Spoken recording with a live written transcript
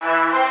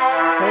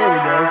There we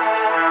go. All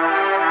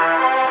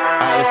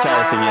right, let's try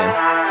this again.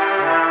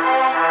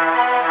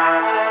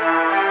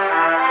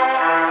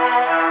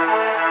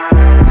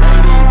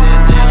 Ladies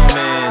and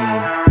gentlemen,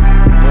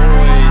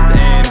 boys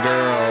and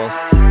girls,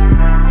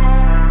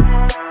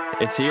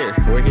 it's here.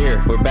 We're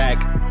here. We're back.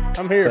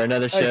 I'm here for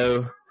another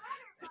show.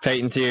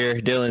 Peyton's here.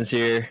 Dylan's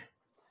here.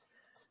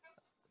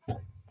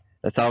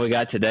 That's all we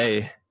got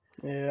today.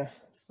 Yeah.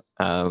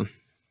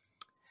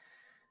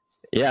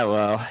 Yeah,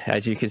 well,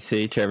 as you can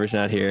see, Trevor's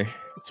not here.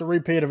 It's a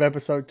repeat of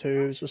episode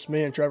 2. It's just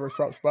me and Trevor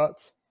swap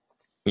spots.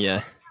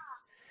 Yeah.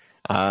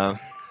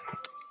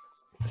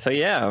 So,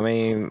 yeah, I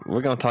mean,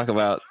 we're going to talk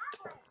about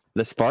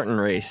the Spartan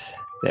race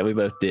that we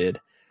both did.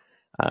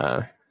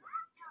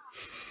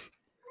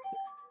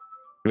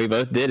 We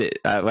both did it.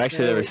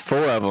 Actually, there was 4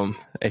 of them,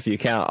 if you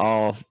count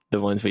all the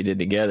ones we did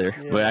together.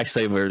 Yeah. But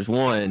actually, there was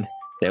one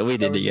that we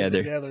did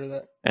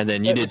together. And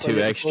then you did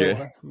 2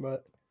 extra.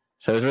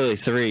 So it was really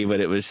 3,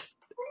 but it was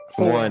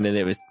 1, and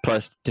it was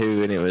plus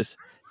 2, and it was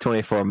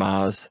 24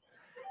 miles.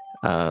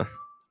 So,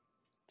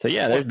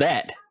 yeah, there's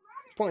that.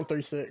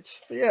 0.36.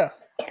 But, yeah,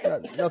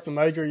 nothing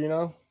major, you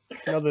know.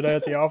 Another day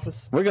at the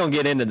office. We're going to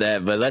get into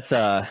that, but let's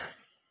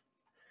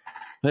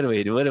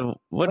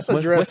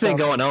what's been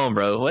going on,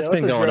 bro? What's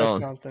been going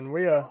on? Something.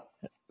 Our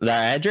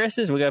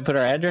addresses? We got to put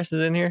our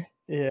addresses in here?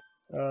 Yeah.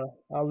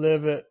 I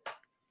live at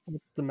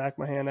the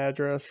McMahon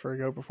address for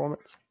Go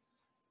Performance.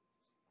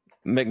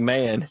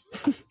 McMahon.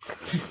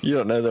 You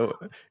don't know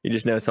you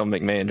just know it's on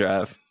McMahon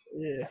Drive.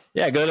 Yeah.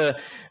 Yeah,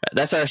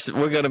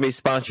 we're going to be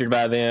sponsored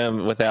by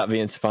them without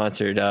being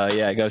sponsored.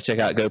 Yeah, go check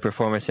out Go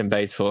Performance in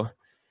Batesville.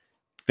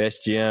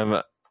 Best gym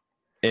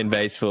in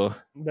Batesville.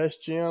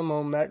 Best gym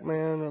on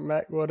McMahon or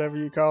Mac, whatever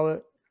you call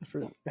it.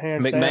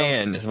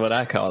 McMahon is what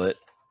I call it.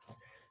 I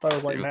thought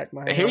it was like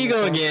McMahon. Here you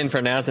go again,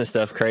 pronouncing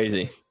stuff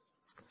crazy.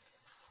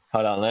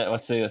 Hold on,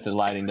 let's see what the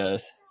lighting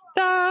does.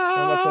 You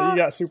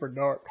got super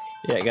dark.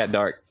 Yeah, it got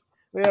dark.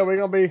 Yeah, we're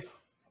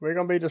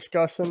gonna be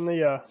discussing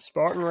the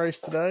Spartan race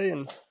today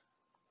and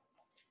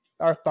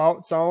our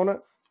thoughts on it.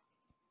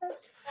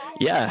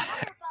 Yeah.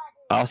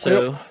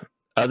 Also,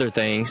 other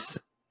things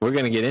we're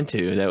gonna get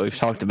into that we've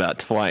talked about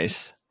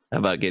twice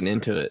about getting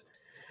into it.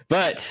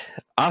 But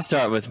I'll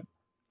start with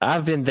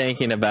I've been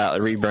thinking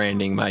about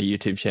rebranding my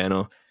YouTube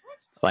channel,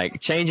 like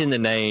changing the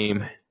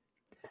name,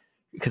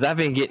 because I've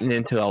been getting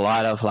into a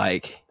lot of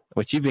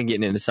what you've been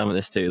getting into some of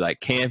this too, like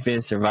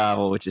camping,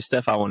 survival, which is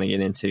stuff I want to get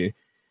into.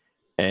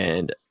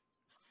 And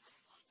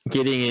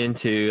getting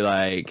into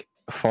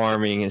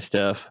farming and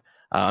stuff.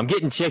 I'm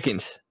getting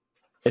chickens.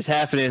 It's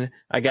happening.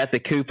 I got the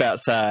coop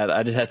outside.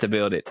 I just have to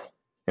build it.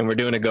 And we're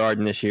doing a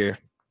garden this year.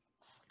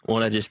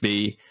 Want to just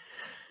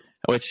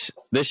which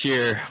this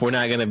year we're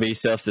not going to be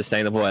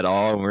self-sustainable at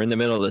all. We're in the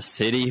middle of the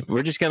city.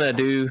 We're just going to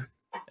do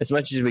as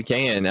much as we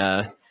can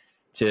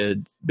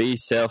to be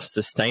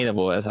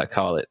self-sustainable, as I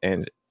call it.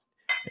 And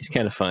it's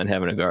kind of fun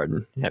having a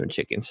garden, having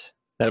chickens.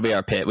 That'll be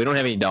our pet. We don't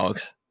have any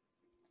dogs.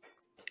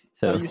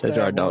 So those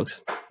are our dogs.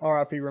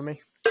 R.I.P.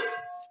 Remy.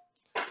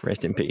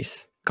 Rest in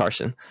peace,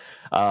 Carson.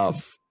 But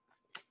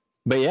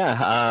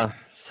yeah,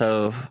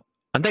 so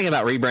I'm thinking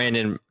about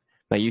rebranding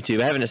my YouTube.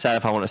 I haven't decided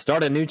if I want to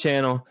start a new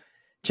channel,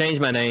 change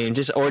my name,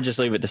 or just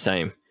leave it the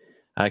same.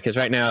 Because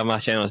right now my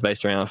channel is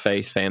based around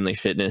faith, family,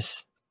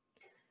 fitness.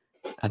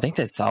 I think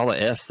that's all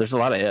the F's. There's a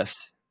lot of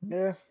F's.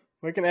 Yeah,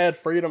 we can add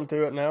freedom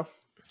to it now.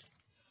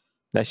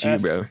 That's you,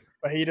 bro.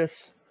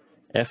 Fajitas.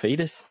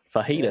 Fajitas?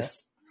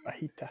 Fajitas. Yeah.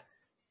 Fajita.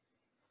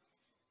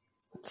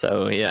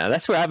 So, yeah,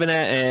 that's where I've been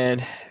at.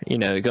 And,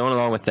 going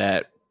along with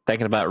that,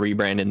 thinking about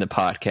rebranding the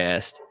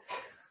podcast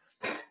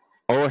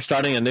or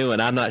starting a new one.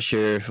 I'm not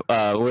sure.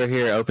 We're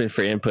here open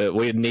for input.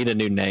 We need a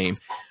new name.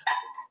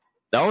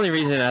 The only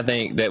reason I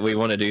think that we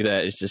want to do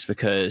that is just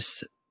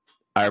because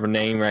our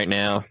name right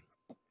now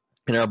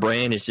and our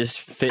brand is just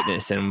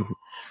fitness. And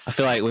I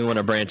feel like we want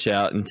to branch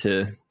out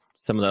into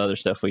some of the other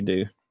stuff we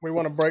do. We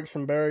want to break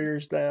some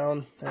barriers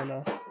down and,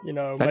 that'd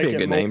be a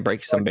good name,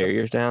 break some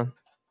barriers down.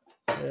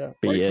 Yeah,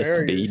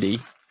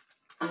 BSBD.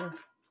 Yeah.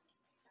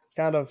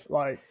 Kind of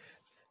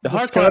the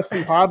hard discuss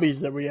some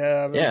hobbies that we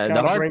have.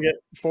 And bring it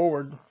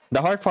forward.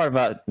 The hard part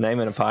about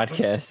naming a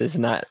podcast is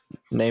not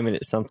naming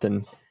it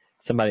something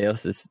somebody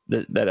else's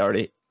it's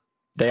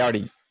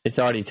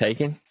already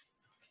taken.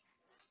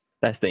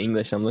 That's the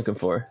English I'm looking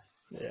for.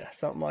 Yeah,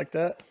 something like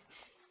that.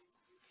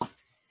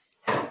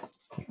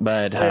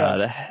 But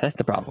that's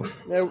the problem.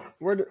 Yeah,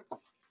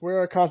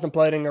 we're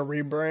contemplating a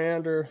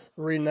rebrand or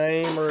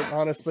rename, or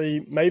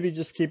honestly, maybe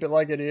just keep it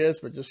like it is,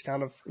 but just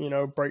kind of,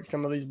 break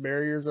some of these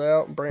barriers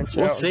out and branch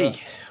out. We'll see.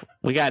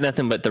 We got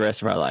nothing but the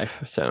rest of our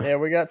life. So yeah,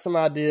 we got some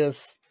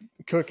ideas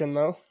cooking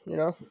though,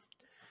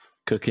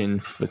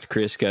 Cooking with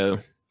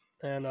Crisco.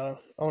 And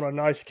on a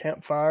nice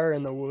campfire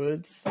in the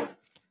woods,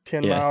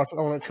 10 miles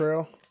on a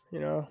trail,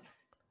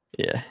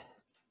 Yeah.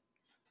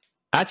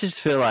 I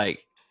just feel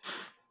like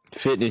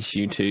fitness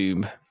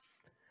YouTube,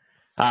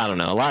 I don't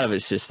know, a lot of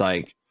it's just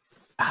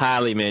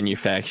highly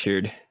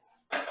manufactured,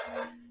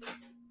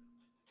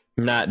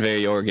 not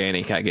very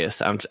organic, I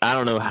guess. I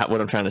don't know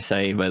what I'm trying to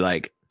say,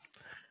 but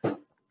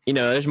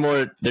there's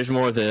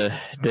more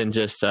than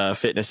just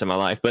fitness in my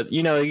life. But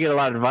you get a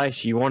lot of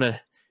advice. You want to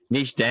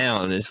niche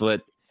down is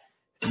what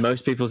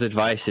most people's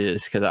advice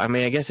is. Because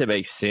I guess it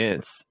makes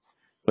sense,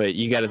 but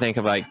you got to think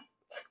of like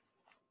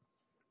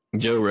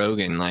Joe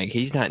Rogan. Like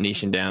he's not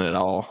niching down at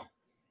all.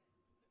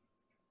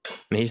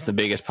 And he's the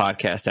biggest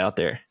podcast out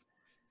there.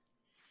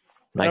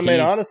 Like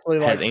honestly,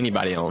 has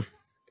anybody on?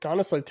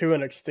 Honestly, to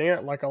an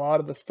extent, like a lot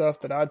of the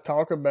stuff that I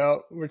talk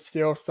about would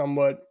still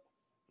somewhat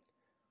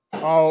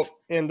all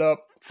end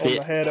up on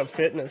the head of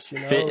fitness.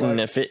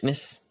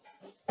 Fitness.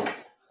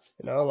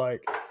 Wanting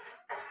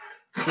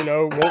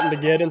to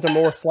get into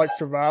more like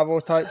survival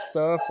type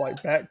stuff, like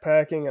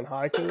backpacking and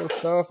hiking and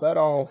stuff. That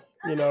all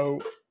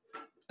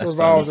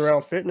revolves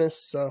around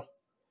fitness. So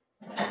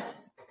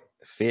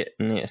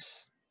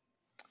fitness.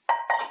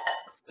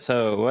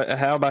 So,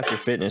 how about your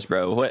fitness,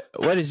 bro?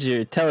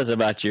 Tell us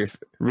about your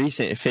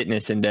recent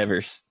fitness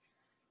endeavors?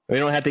 We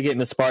don't have to get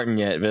into Spartan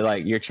yet, but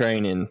like your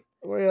training.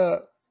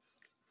 Well,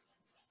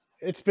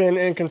 it's been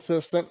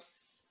inconsistent,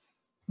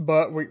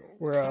 but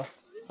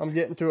I'm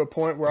getting to a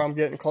point where I'm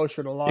getting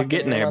closer to locking. You're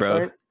getting there,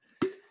 bro.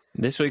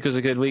 This week was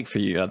a good week for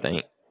you, I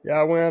think. Yeah,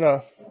 I went.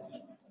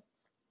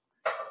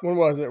 When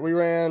was it? We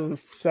ran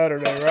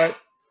Saturday, right?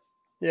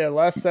 Yeah,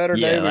 last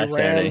Saturday we ran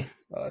Saturday.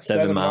 7 miles.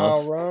 7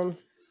 mile run.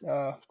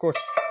 Of course,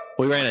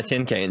 we ran a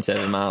 10K in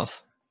 7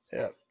 miles.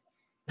 Yeah,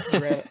 we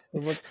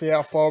went to see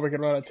how far we could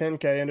run a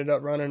 10K. Ended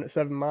up running at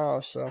 7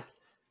 miles. So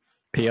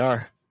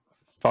PR,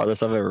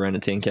 farthest I've ever run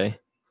a 10K.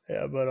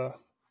 Yeah, but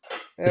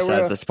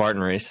besides the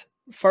Spartan race,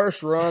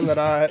 first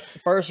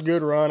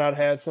good run I'd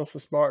had since the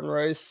Spartan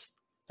race.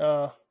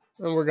 And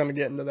we're going to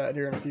get into that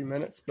here in a few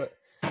minutes. But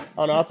I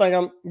don't know. I think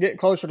I'm getting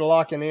closer to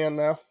locking in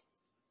now.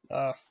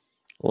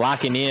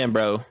 Locking in,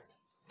 bro.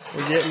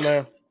 We're getting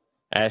there.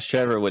 As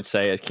Trevor would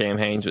say, as Cam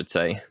Haynes would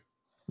say,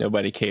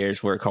 nobody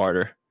cares. Work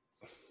harder.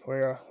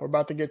 We're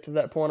about to get to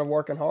that point of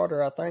working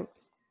harder, I think.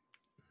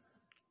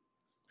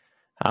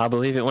 I'll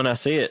believe it when I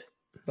see it.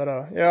 But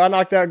I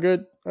knocked out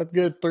a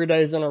good 3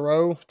 days in a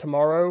row.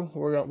 Tomorrow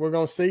we're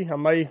gonna see. I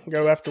may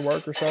go after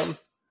work or something.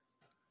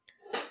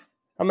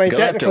 Go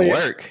technically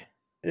after work.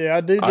 Yeah, I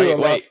do a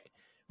lot.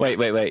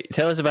 Wait.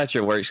 Tell us about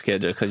your work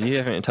schedule because you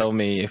haven't told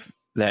me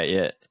that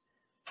yet.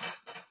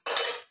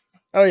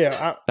 Oh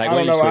yeah, I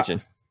don't know.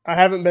 Switching? I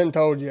haven't been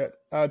told yet.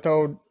 I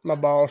told my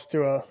boss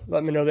to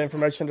let me know the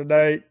information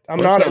today.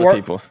 I'm not at work.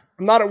 People?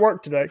 I'm not at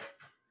work today,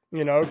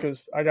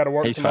 because I got to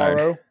work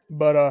tomorrow. Fired.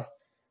 But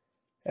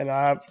and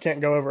I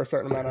can't go over a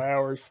certain amount of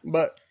hours.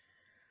 But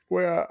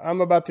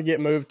I'm about to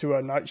get moved to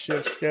a night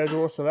shift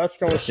schedule, so that's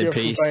going to shift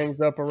some things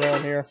up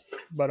around here.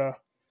 But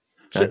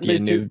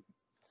get new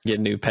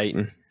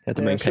Peyton. Have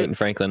to bring Peyton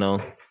Franklin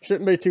on.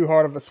 Shouldn't be too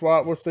hard of a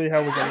swap. We'll see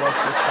how we can work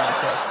this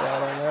podcast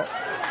out on that.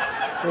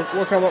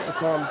 We'll come up with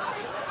something.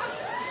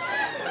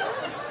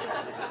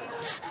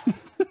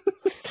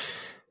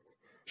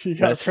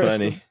 That's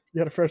funny. You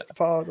got to press the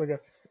pause.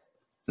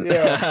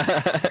 Yeah.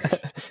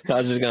 I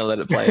was just going to let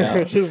it play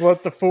out. Just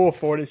let the full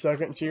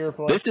 40-second cheer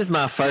play. This is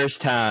my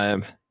first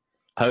time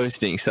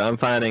hosting, so I'm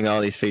finding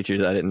all these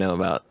features I didn't know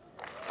about.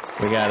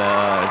 We got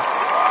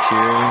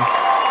cheering.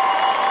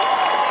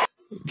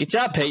 Good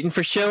job, Peyton,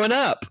 for showing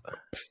up.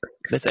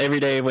 That's every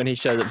day when he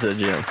shows up to the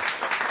gym.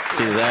 It's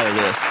either that or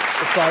this.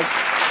 It's like...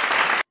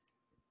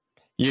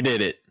 You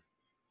did it.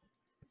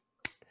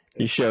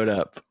 You showed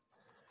up.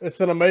 It's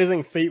an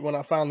amazing feat when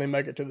I finally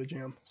make it to the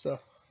gym. So,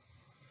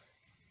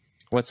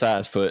 what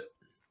size foot?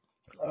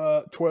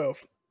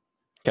 12.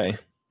 Okay,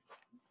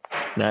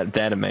 not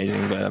that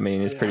amazing, but I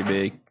mean it's pretty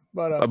big.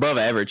 But above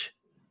average.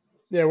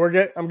 Yeah,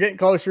 I'm getting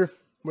closer.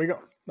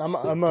 I'm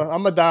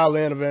gonna dial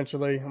in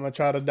eventually. I'm gonna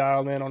try to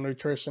dial in on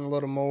nutrition a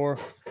little more.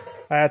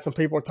 I had some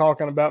people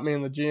talking about me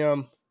in the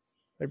gym.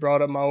 They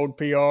brought up my old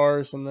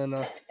PRs and then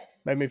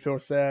made me feel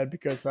sad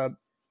because I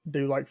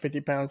do like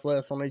 50 pounds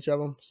less on each of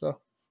them. So.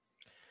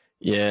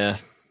 Yeah,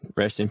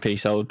 rest in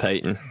peace, old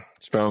Peyton.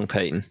 Strong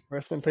Peyton.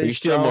 Rest in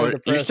peace.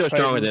 You're still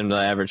stronger than the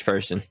average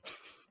person,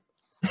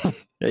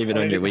 even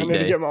on your weekday. I need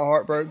to get my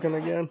heart broken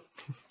again.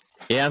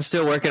 Yeah, I'm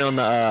still working on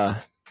the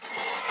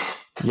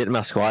getting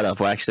my squat up.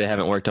 Well, actually, I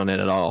haven't worked on it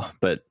at all.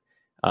 But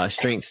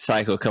strength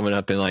cycle coming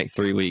up in like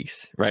 3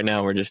 weeks. Right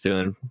now, we're just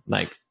doing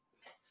like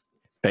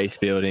base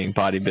building,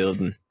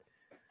 bodybuilding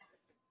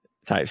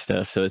type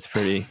stuff. So it's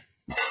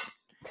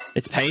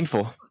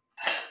painful,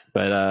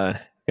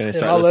 but. Gonna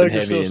start lifting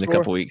heavy in a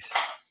couple weeks.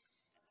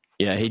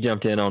 Yeah, he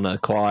jumped in on a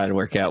quad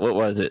workout. What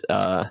was it?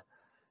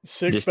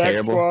 Six back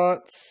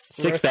squats.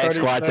 6 back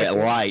squats at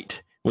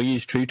light. We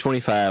used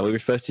 225. We were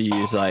supposed to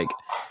use like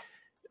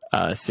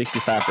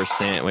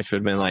 65%, which would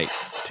have been like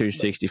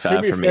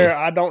 265 for me. Fair,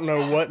 I don't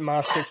know what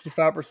my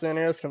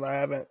 65% is because I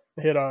haven't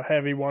hit a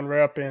heavy one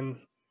rep in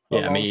a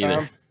long me time.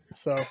 Either.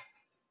 So,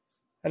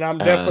 and I'm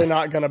definitely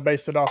not going to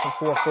base it off of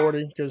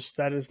 440 because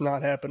that is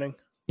not happening.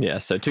 Yeah,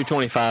 so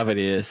 225 it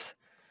is.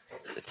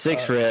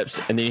 6 reps,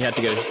 and then you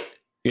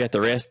have to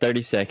rest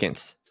 30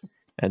 seconds.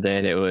 And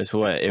then it was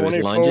what? It was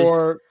lunges?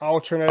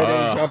 Alternating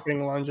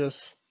jumping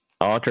lunges.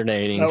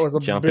 Alternating that was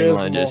jumping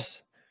abysmal.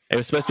 lunges. It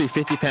was supposed to be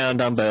 50-pound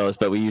dumbbells,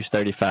 but we used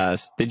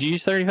 35s. Did you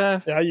use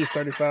 35? Yeah, I used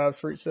 35s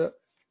for each set.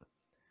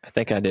 I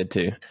think I did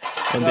too.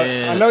 And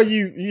I know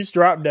you just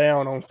dropped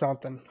down on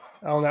something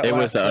on that. It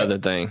was the set. other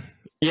thing.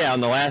 Yeah, on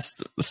the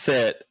last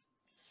set,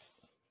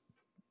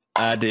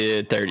 I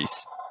did 30s.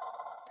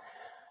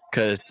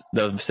 Because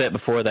the set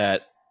before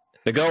that,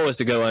 the goal was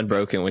to go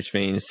unbroken, which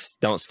means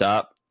don't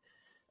stop.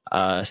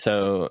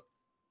 So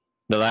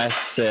the last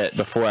set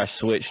before I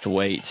switched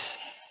weights,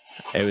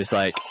 it was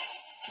like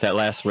that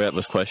last rep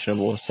was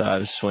questionable, so I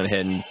just went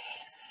ahead and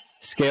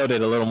scaled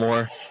it a little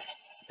more.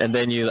 And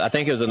then I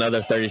think it was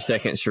another 30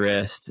 seconds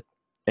rest,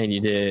 and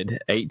you did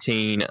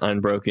 18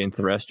 unbroken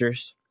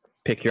thrusters.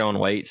 Pick your own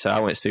weight, so I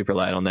went super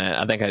light on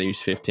that. I think I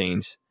used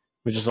 15s,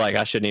 which is like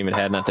I shouldn't even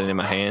have nothing in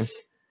my hands,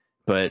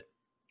 but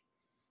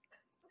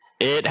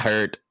it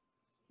hurt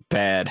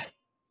bad.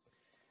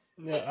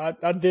 Yeah,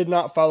 I did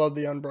not follow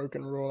the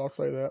unbroken rule. I'll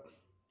say that.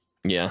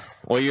 Yeah.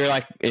 Well, you're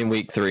like in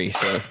week 3,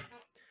 so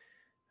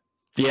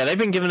yeah, they've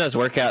been giving us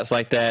workouts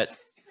like that.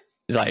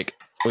 It's like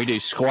we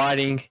do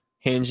squatting,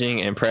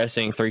 hinging, and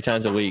pressing 3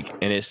 times a week,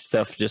 and it's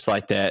stuff just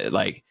like that.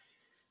 Like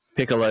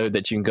pick a load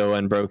that you can go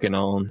unbroken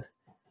on,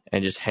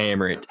 and just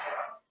hammer it.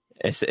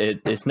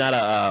 It's not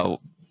a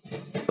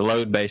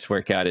load based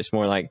workout. It's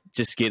more like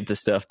just get the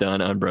stuff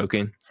done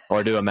unbroken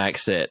or do a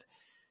max set,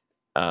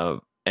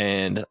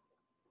 and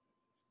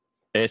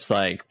it's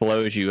like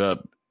blows you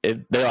up.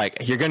 They're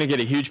like, you're going to get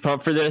a huge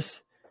pump for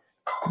this,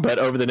 but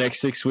over the next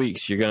 6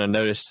 weeks, you're going to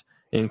notice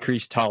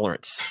increased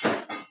tolerance.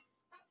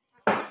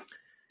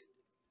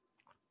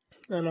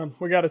 And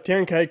we got a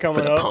 10K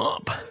coming for the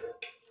up. Pump.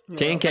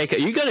 10K.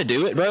 You going to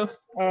do it, bro?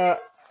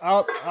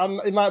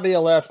 It might be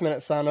a last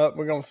minute sign up.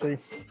 We're gonna see.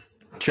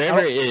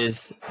 Trevor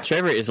is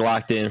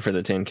locked in for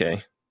the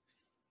 10K.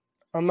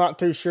 I'm not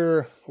too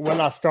sure when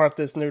I start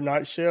this new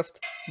night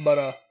shift,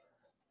 but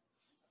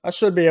I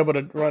should be able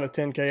to run a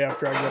 10K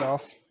after I get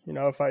off. You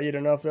know, if I eat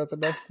enough throughout the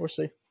day, we'll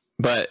see.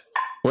 But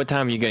what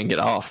time are you gonna get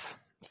off?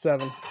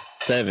 7.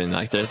 7,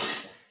 like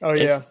this. Oh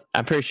yeah.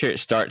 I'm pretty sure it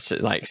starts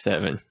at like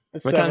 7.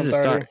 It's what time does it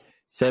start?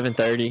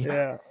 7:30.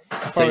 Yeah.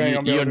 So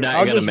you're not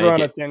I'll gonna just make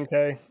run it. a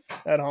 10K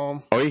at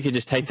home. Or you could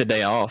just take the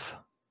day off.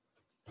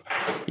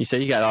 You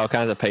said you got all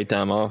kinds of paid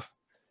time off.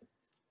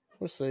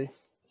 We'll see.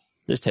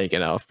 Just take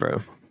it off, bro.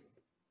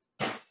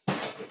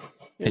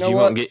 You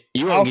won't get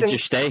your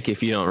steak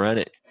if you don't run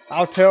it.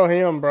 I'll tell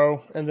him,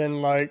 bro, and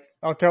then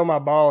I'll tell my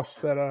boss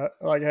that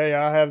hey,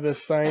 I have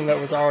this thing that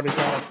was already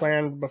kind of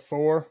planned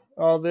before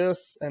all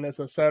this, and it's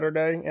a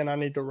Saturday, and I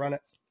need to run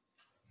it.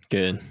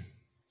 Good.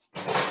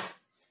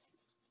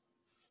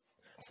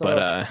 So,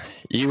 but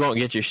you won't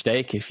get your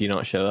steak if you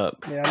don't show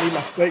up. Yeah, I need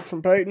my steak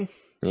from Peyton.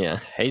 Yeah,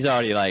 he's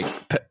already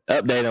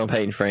update on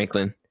Peyton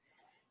Franklin.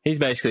 He's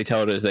basically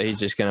told us that he's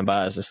just going to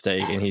buy us a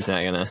steak, and he's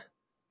not going to.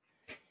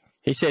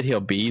 He said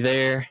he'll be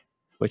there,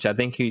 which I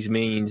think he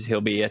means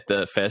he'll be at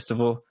the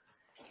festival.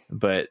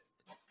 But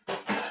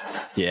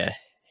yeah,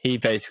 he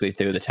basically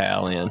threw the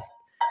towel in.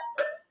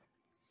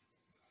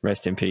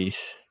 Rest in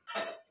peace.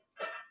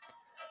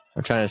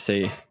 I'm trying to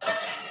see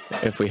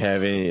if we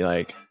have any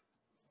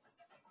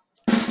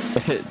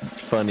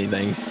funny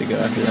things to go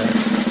after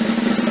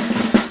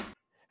that.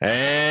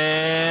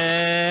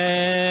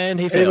 And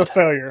he failed. He's a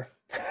failure.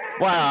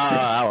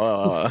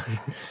 Wow.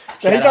 Yeah,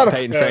 Shout out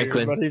Peyton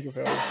Franklin. But he's a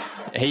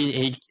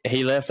failure.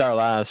 He left our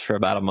lives for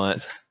about a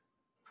month.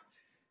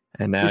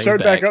 And now he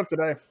showed back up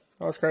today.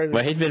 That was crazy.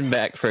 Well, he's been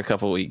back for a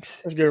couple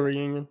weeks. It's a good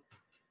reunion.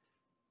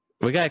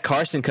 We got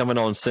Carson coming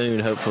on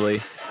soon,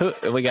 hopefully.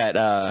 We got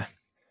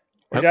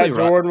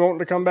Jordan wanting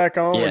to come back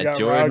on. Yeah, we got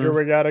Jordan. Roger.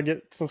 We got to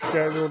get some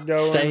scheduled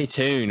going. Stay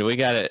tuned. We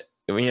got it.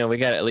 We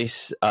got at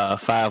least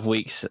 5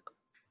 weeks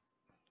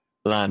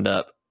lined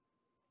up.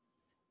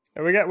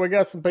 And we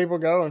got some people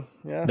going.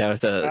 Yeah, that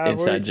was an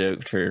inside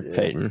joke for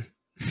Peyton.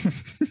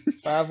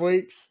 5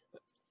 weeks.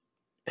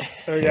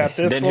 So we got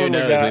this then one. Who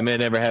knows? We may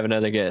never have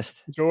another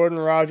guest. Jordan,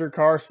 Roger,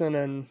 Carson,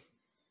 and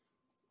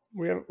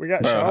we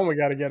got Sean. We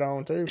got to get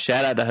on too.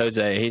 Shout out to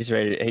Jose. He's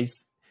ready.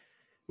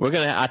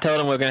 I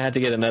told him we're gonna have to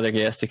get another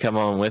guest to come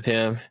on with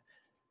him,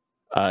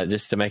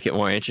 just to make it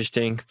more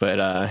interesting.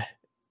 But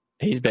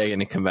he's begging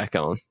to come back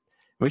on.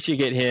 We should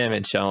get him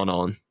and Sean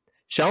on.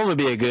 Sean would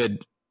be a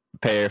good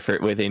pair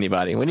with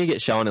anybody. We need to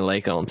get Sean and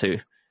Lake on too.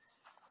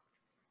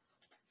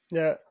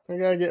 Yeah, we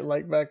gotta get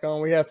Lake back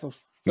on. We had some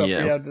stuff we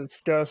had to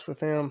discuss with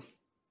him.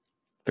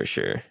 For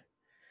sure.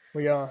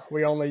 We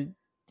only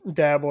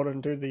dabbled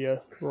into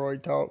the Roy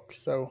talk,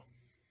 so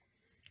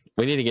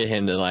we need to get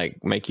him to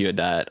make you a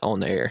diet on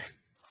the air.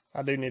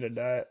 I do need a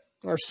diet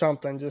or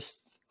something, just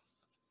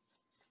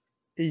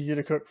easy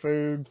to cook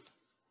food.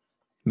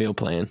 Meal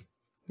plan.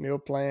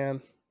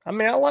 I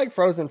mean, I like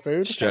frozen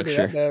food. Structure. It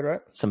can't be that bad,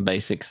 right? Some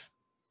basics.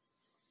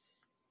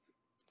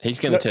 He's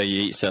going to tell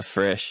you eat stuff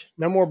fresh.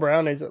 No more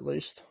brownies, at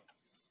least.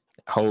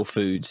 Whole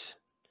foods.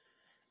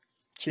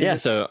 Cheers. Yeah,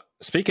 so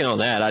speaking on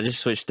that, I just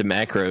switched to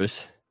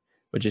macros,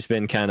 which has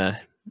been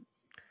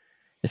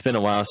it's been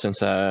a while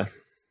since I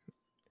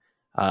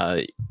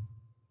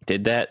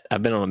did that.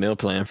 I've been on a meal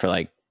plan for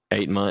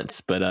 8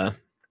 months, but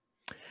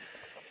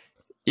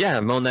Yeah,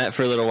 I'm on that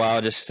for a little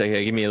while, just to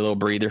give me a little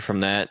breather from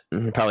that,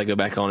 and probably go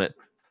back on it.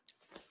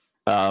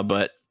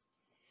 But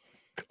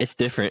it's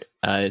different.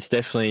 It's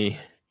definitely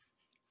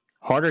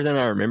harder than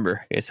I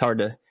remember. It's hard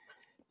to.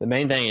 The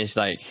main thing is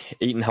like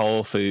eating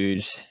whole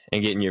foods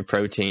and getting your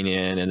protein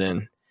in, and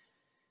then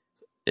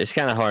it's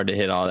kind of hard to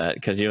hit all that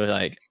because you'll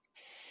like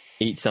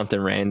eat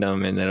something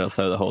random and then it'll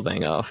throw the whole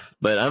thing off.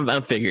 But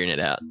I'm figuring it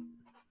out.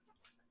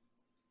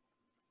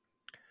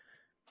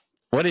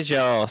 What is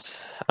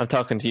y'all's? I'm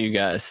talking to you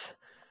guys.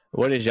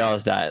 What does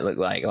y'all's diet look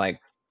like?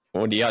 Like,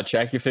 well, do y'all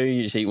track your food?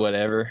 You just eat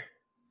whatever?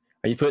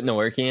 Are you putting the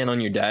work in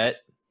on your diet?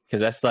 Because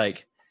that's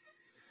like,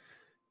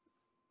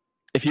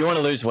 if you want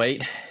to lose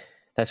weight,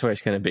 that's where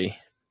it's going to be.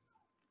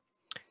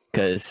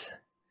 Because,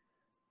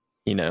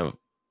 you know,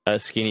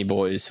 us skinny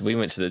boys, we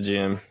went to the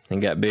gym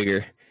and got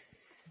bigger.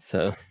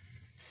 So,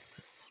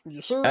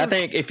 Yes, sir. I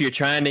think if you're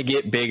trying to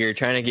get bigger,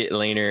 trying to get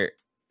leaner,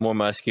 more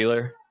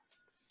muscular,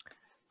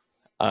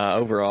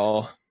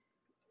 overall,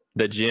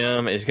 the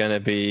gym is going to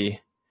be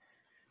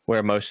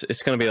where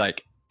it's going to be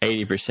like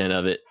 80%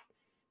 of it.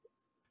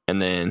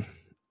 And then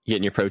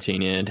getting your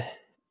protein in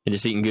and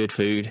just eating good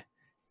food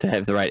to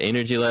have the right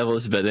energy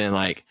levels. But then,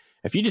 like,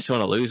 if you just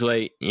want to lose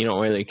weight, you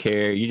don't really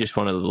care. You just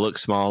want to look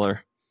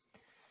smaller.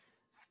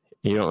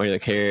 You don't really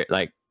care.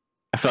 Like,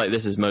 I feel like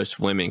this is most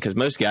women because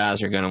most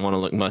guys are going to want to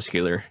look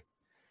muscular.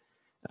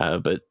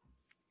 But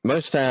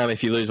most of the time,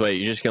 if you lose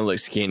weight, you're just going to look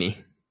skinny.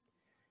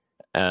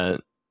 So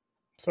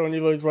when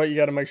you lose weight, you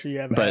got to make sure you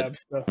have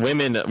abs.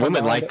 Women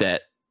like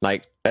that.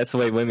 Like, that's the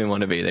way women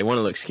want to be. They want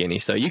to look skinny.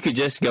 So you could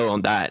just go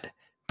on diet.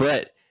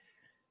 But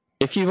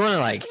if you want to,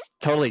 like,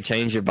 totally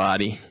change your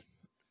body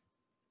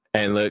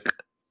and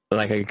look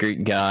like a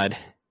Greek god,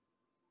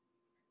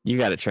 you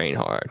got to train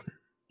hard.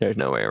 There's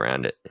no way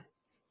around it.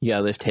 You got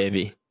to lift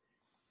heavy.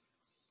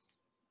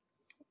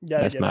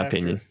 That's my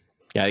opinion.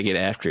 Got to get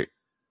after it.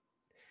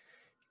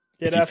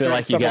 If you feel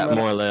like you got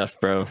more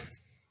left, bro,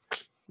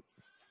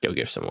 go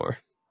give some more.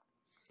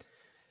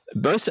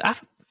 This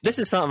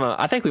is something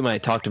I think we might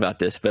have talked about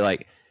this, but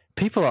like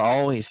people are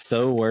always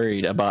so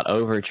worried about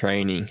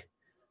overtraining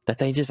that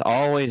they just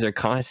always are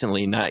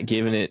constantly not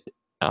giving it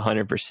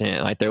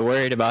 100%. Like they're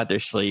worried about their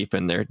sleep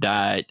and their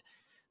diet.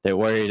 They're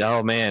worried,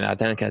 oh man, I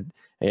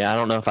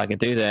don't know if I can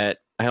do that.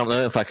 I don't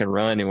know if I can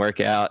run and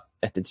work out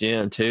at the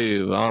gym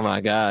too. Oh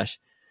my gosh.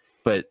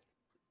 But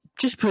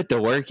just put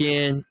the work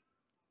in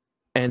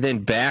and then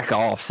back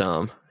off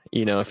some.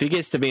 You know, if it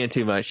gets to being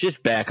too much,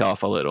 just back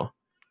off a little.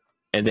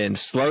 And then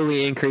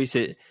slowly increase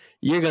it.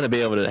 You're going to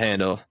be able to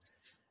handle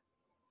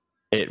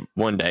it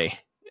one day.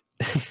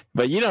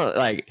 But you know,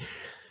 like,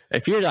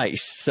 if you're like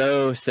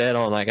so set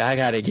on like, I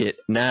got to get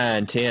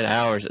 9-10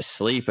 hours of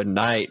sleep a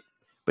night,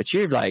 but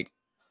you're like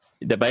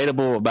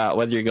debatable about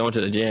whether you're going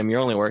to the gym, you're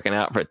only working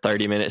out for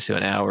 30 minutes to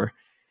an hour.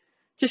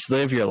 Just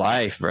live your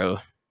life, bro.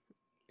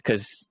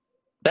 Because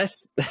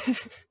that's,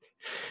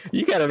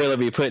 you got to really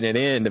be putting it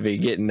in to be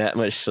getting that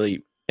much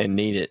sleep and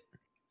need it.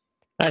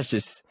 That's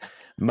just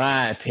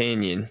my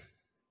opinion.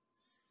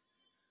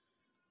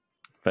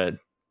 But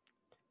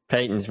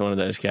Peyton's one of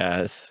those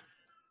guys.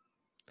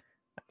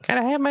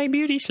 Gotta have my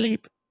beauty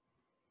sleep.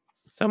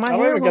 So my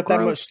hair don't will get grow.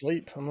 that much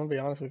sleep. I'm gonna be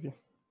honest with you.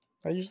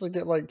 I usually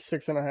get like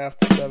 6.5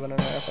 to 7.5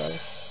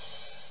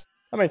 hours.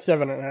 I mean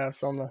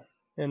 7.5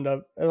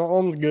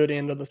 on the good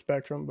end of the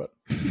spectrum, but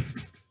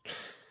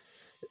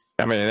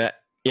I mean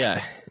that.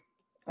 Yeah.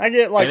 I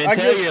get like and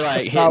until you're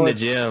like hitting the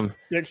gym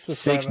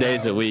 6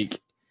 days a week,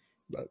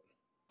 but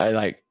I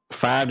like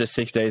 5 to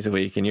 6 days a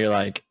week, and you're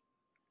like,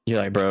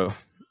 bro,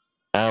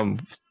 I'm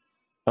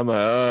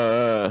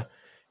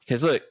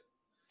because look,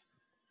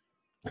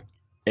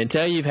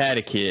 until you've had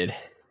a kid,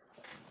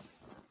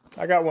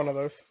 I got one of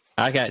those.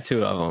 I got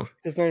 2 of them.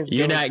 His name's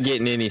You're Billy. not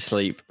getting any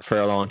sleep for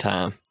a long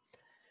time,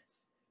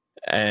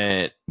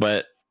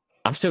 but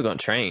I'm still gonna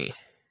train.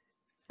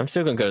 I'm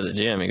still gonna go to the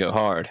gym and go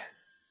hard.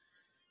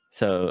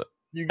 So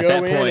at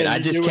that point, I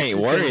just can't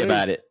worry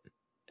about it.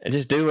 I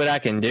just do what I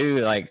can do,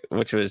 like,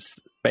 which was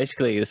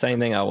basically the same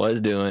thing I was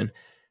doing.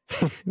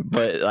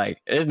 But like,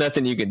 there's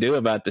nothing you can do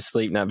about the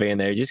sleep not being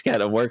there. You just got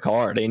to work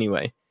hard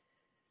anyway.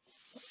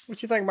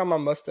 What you think about my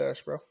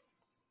mustache, bro?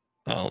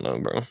 I don't know,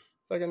 bro. It's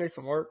like I need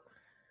some work.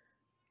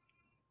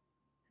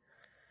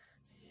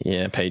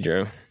 Yeah,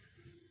 Pedro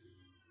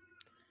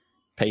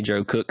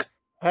Cook.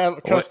 I have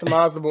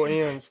customizable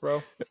ends,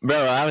 bro. Bro,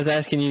 I was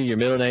asking you your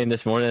middle name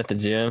this morning at the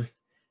gym,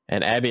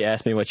 and Abby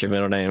asked me what your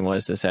middle name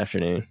was this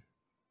afternoon.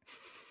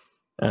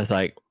 I was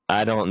like,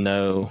 I don't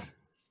know.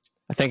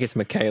 I think it's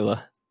Michaela.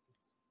 I'm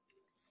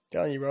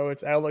telling you, bro,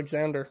 it's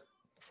Alexander.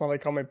 That's why they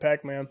call me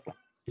Pac-Man.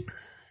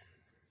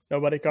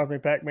 Nobody calls me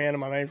Pac-Man, and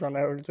my name's not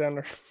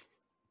Alexander.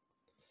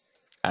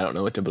 I don't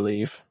know what to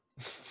believe.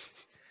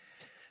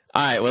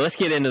 All right, well, let's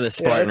get into the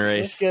Spartan race.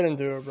 Let's get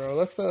into it,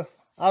 bro.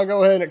 I'll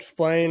go ahead and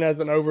explain as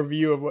an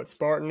overview of what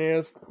Spartan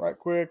is right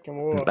quick,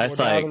 and we'll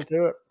dive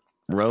into it.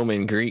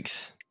 Roman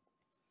Greeks.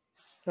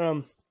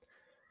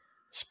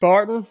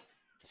 Spartan's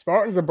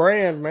a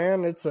brand,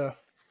 man. It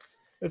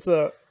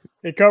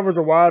covers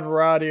a wide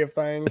variety of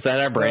things. Is that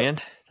our brand?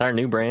 Is that our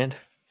new brand?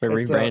 We're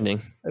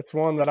rebranding. It's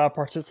one that I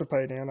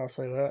participate in. I'll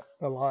say that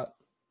a lot.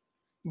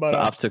 But it's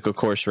an obstacle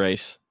course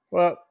race.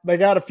 Well, they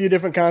got a few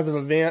different kinds of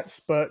events,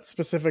 but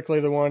specifically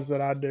the ones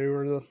that I do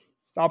are the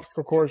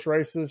obstacle course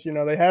races. You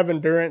know, they have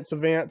endurance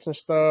events and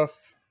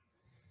stuff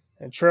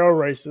and trail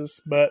races,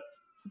 but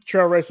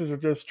trail races are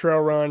just trail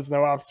runs,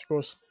 no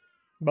obstacles.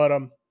 But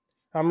I'm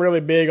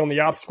really big on the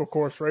obstacle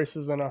course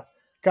races, and I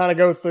kind of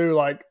go through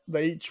like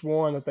each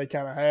one that they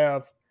kind of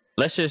have.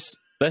 Let's just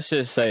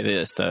say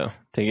this though,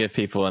 to give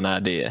people an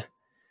idea.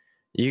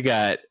 You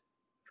got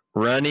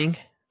running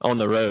on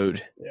the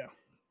road. Yeah.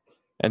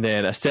 And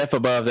then a step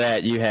above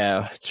that, you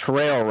have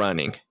trail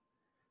running.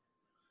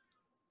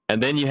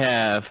 And then you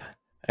have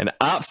an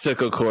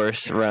obstacle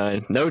course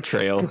run, no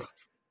trail.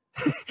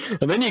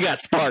 And then you got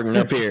Spartan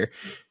up here.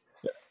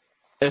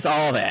 It's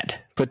all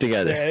that put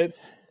together. Yeah,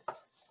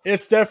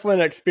 it's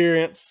definitely an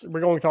experience.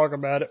 We're going to talk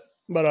about it.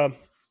 But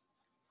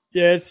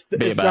yeah,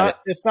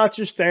 it's not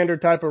your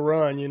standard type of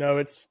run, you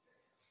know.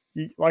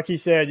 Like he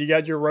said, you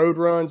got your road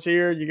runs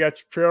here, you got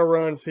your trail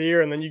runs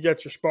here, and then you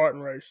got your Spartan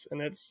race,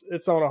 and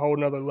it's on a whole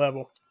nother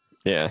level.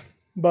 Yeah.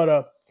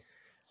 But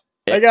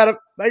they got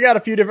a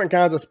few different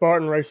kinds of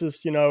Spartan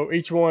races, you know.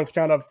 Each one's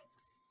kind of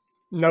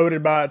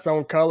noted by its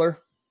own color.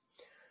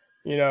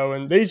 You know,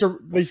 and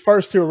these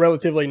first two are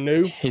relatively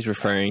new. He's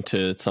referring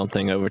to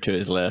something over to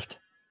his left.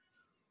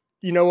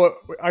 You know what?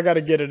 I got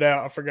to get it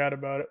out. I forgot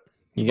about it.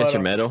 You got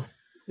your medal?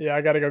 Yeah,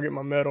 I got to go get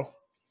my medal.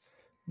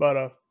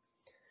 But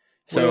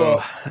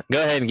so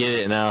go ahead and get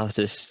it, and I'll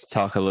just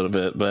talk a little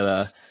bit.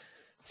 But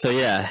so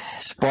yeah,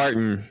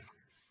 Spartan.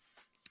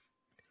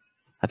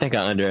 I think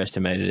I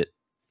underestimated it.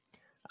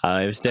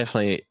 It was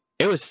definitely.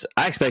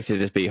 I expected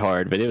it to be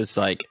hard, but it was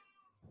like.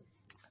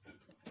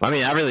 I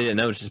mean, I really didn't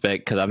know what to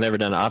expect because I've never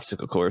done an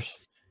obstacle course.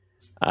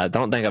 I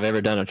don't think I've ever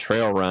done a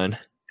trail run,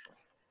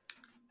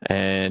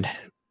 and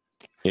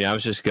I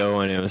was just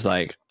going. And it was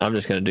like I'm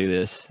just going to do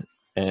this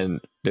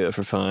and do it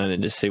for fun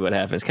and just see what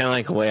happens. Kind of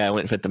like the way I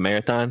went with the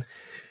marathon.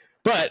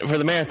 But for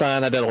the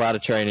marathon, I did a lot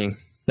of training.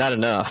 Not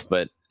enough,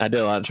 but I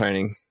did a lot of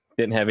training.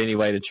 Didn't have any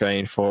way to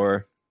train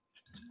for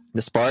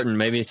the Spartan,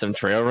 maybe some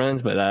trail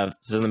runs, but I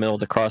was in the middle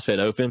of the CrossFit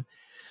Open.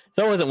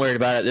 So I wasn't worried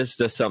about it. It's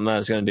just something I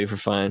was going to do for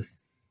fun.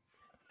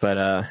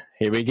 But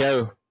here we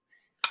go.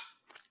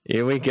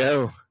 Well,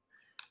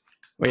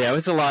 yeah, it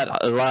was a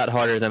lot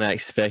harder than I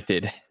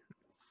expected.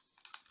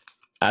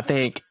 I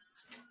think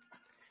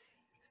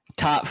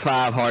top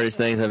 5 hardest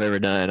things I've ever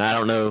done. I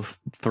don't know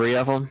 3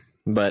 of them,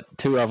 but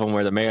 2 of them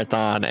were the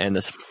marathon and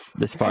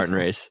the Spartan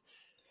race.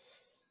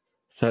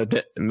 So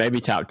maybe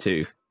top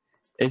 2.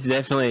 It's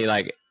definitely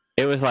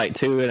it was like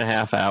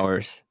 2.5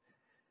 hours.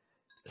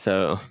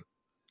 So.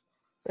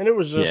 And it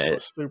was just a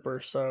super,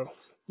 so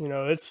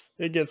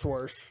it gets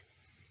worse.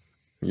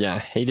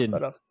 Yeah, he did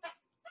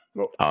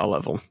all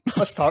of them.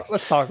 let's talk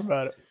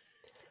about it.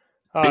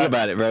 Think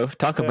about it, bro.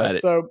 Talk about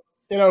it. So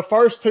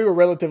first 2 are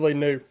relatively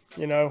new.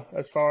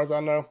 As far as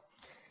I know,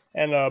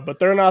 and but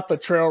they're not the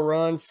trail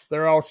runs.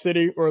 They're all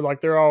city or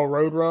they're all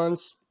road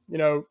runs.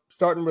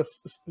 Starting with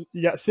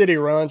you got city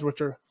runs,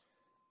 which are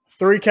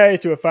 3K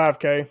to a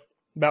 5K,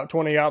 about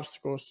 20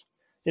 obstacles.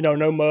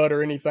 No mud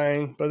or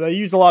anything, but they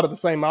use a lot of the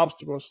same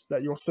obstacles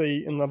that you'll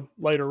see in the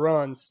later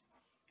runs,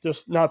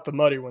 just not the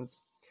muddy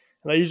ones.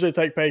 And they usually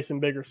take place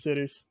in bigger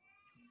cities.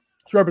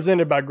 It's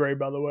represented by gray,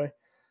 by the way.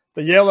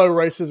 The yellow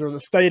races are the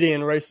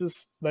stadium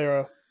races. They're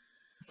a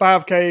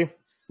 5K,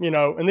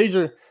 and these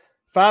are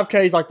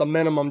 5K is like the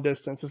minimum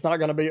distance. It's not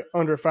going to be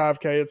under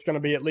 5K. It's going to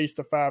be at least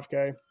a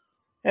 5K.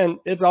 And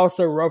it's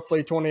also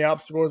roughly 20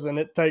 obstacles, and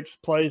it takes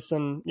place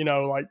in,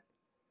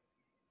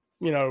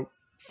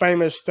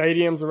 famous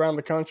stadiums around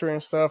the country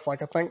and stuff. I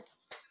think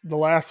the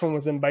last one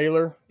was in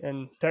Baylor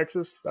in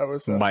Texas. That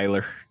was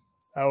Baylor.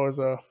 That was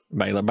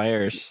Baylor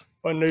Bears.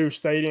 A new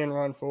stadium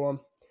run for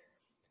them.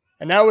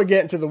 And now we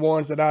get into the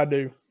ones that I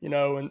do,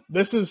 and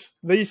these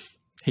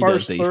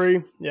first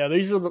 3. Yeah,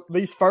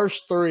 these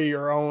first 3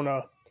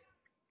 are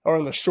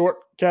in the short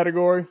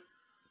category.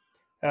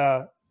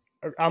 I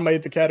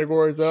made the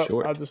categories up.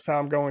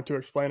 I'm going to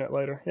explain it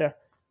later. Yeah,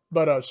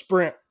 but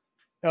sprint.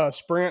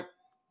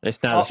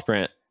 It's not a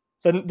sprint.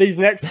 These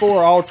next 4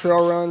 are all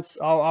trail runs,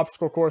 all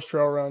obstacle course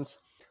trail runs.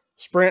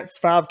 Sprints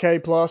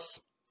 5K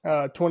plus,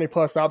 20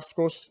 plus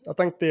obstacles. I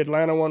think the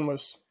Atlanta one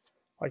was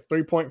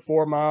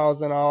 3.4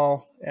 miles in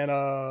all,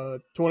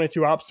 and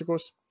 22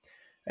 obstacles.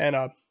 And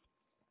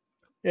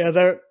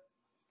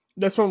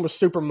this one was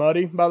super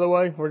muddy. By the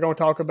way, we're going to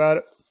talk about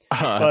it.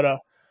 But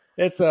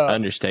it's a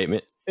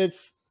understatement.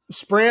 It's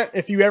sprint.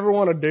 If you ever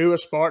want to do a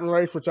Spartan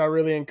race, which I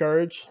really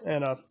encourage,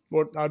 and I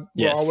will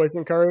always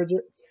encourage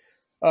it.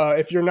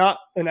 If you're not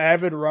an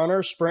avid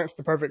runner, sprint's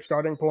the perfect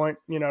starting point.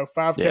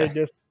 5K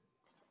distance,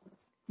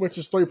 which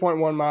is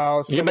 3.1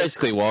 miles. You're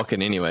basically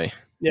walking anyway.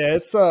 Yeah,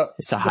 it's a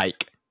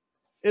hike.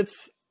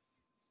 It's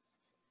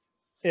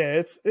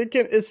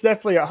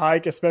definitely a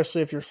hike,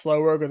 especially if you're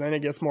slower, because then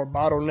it gets more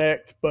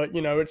bottlenecked. But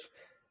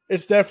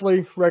it's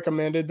definitely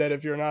recommended that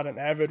if you're not an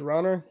avid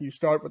runner, you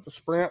start with the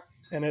sprint,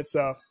 and it's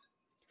fun.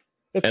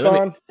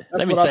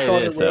 Let me say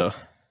this though.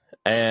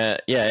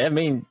 Yeah, I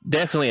mean,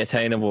 definitely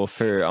attainable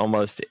for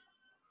almost,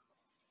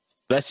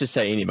 let's just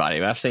say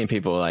anybody. I've seen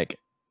people like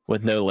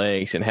with no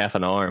legs and half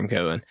an arm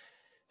going.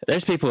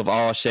 There's people of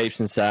all shapes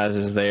and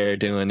sizes there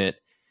doing it.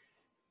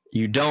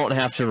 You don't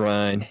have to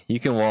run. You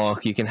can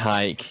walk. You can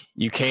hike.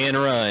 You can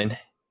run.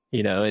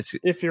 It's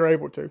if you're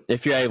able to.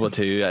 If you're able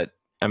to.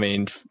 I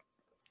mean,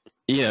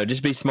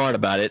 just be smart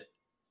about it.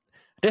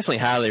 Definitely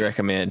highly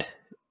recommend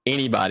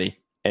anybody,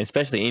 and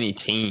especially any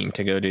team,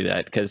 to go do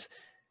that because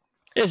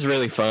it's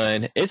really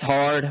fun. It's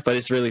hard, but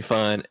it's really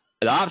fun.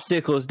 The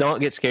obstacles, don't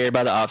get scared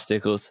by the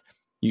obstacles.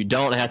 You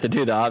don't have to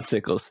do the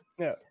obstacles.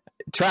 Yeah.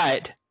 Try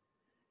it,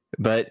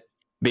 but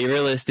be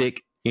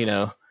realistic, Be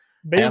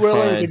willing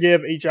fun. to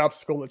give each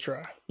obstacle a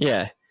try.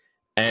 Yeah.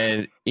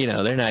 And,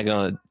 they're not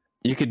going to,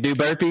 you could do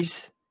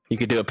burpees, you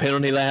could do a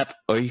penalty lap,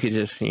 or you could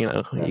just, you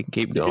can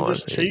keep going. You can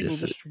just cheat and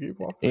just keep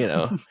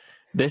walking.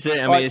 This is,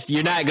 I mean,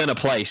 you're not going to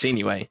place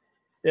anyway.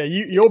 Yeah,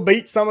 you'll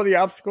beat some of the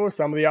obstacles.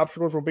 Some of the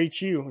obstacles will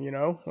beat you,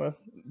 a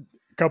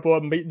couple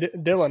of them beat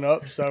Dylan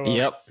up. So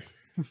Yep.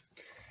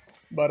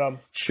 But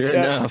sure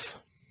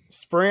enough.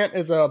 Sprint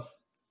is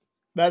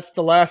that's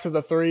the last of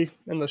the three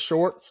in the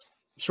short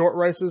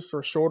races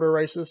or shorter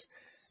races.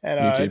 And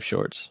YouTube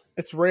shorts.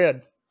 It's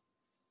red.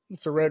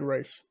 It's a red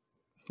race.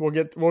 We'll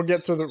get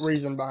to the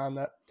reason behind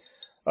that.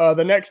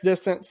 The next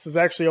distance is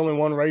actually only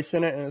one race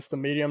in it, and it's the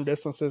medium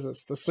distances.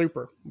 It's the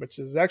super, which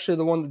is actually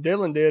the one that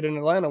Dylan did in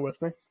Atlanta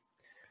with me.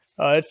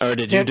 Or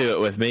did you do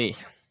it with me?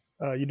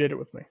 You did it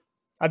with me.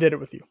 I did it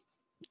with you.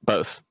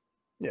 Both.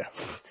 Yeah.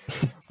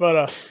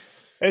 But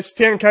it's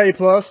 10K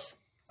plus.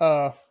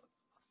 That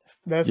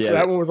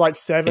one was like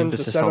 7 to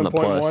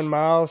 7.1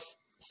 miles.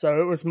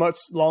 So it was much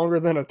longer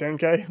than a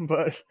 10K,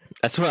 but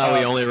that's why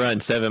we only run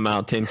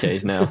 7-mile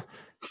 10Ks now.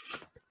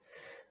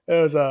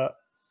 It was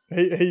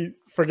he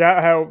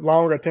forgot how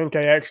long a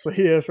 10K actually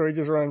is, so he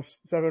just runs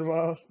 7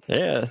 miles.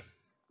 Yeah.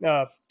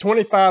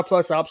 25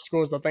 plus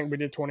obstacles. I think we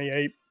did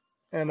 28.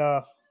 And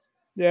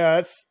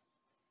it's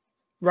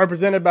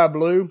represented by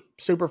blue.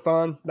 Super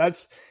fun.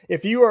 That's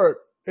if you are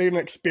an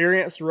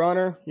experienced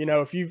runner,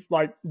 if you've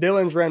like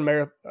Dylan's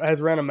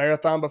has ran a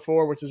marathon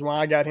before, which is why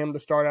I got him to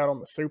start out on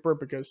the super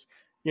because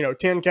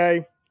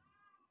 10K.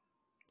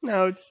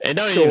 No, it's and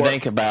don't even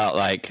think about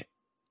like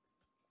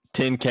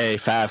 10K,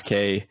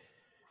 5K.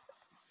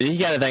 You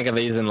got to think of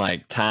these in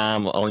like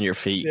time on your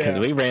feet because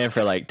we ran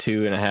for like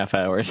 2.5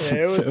 hours. Yeah,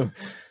 it was.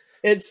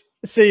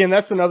 And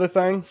that's another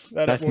thing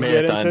that's we'll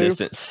marathon get into.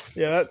 Distance.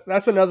 Yeah,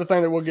 that's another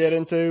thing that we'll get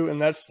into,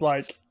 and that's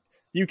like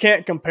you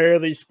can't compare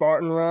these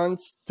Spartan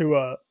runs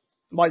to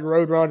like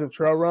road runs and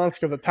trail runs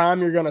because the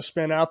time you're going to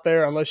spend out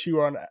there, unless you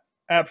are an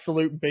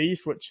absolute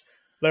beast, which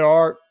there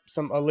are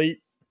some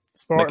elite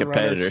Spartan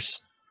competitors.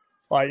 Runners.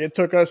 Like it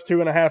took us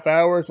 2.5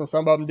 hours, and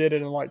some of them did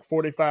it in like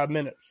 45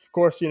 minutes. Of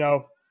course,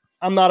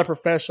 I'm not a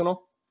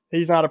professional.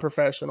 He's not a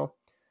professional.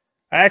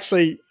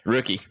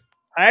 Rookie.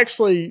 I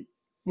actually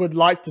would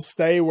like to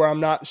stay where I'm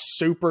not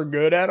super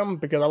good at them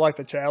because I like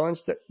the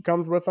challenge that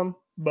comes with them.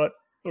 But,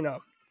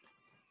 Well,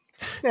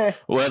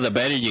 the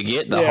better you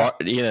get,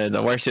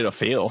 the worse it'll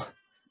feel.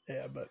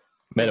 Yeah, but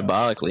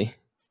metabolically.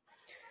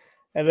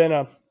 And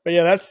then,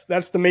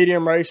 that's the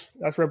medium race.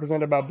 That's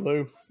represented by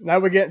blue. Now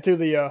we get to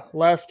the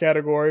last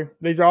category.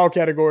 These are all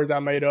categories I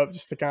made up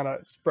just to kind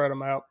of spread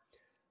them out.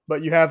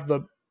 But you have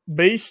the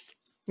beast,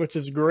 which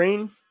is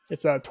green.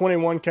 It's a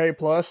 21K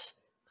plus.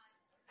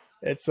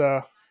 It's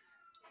a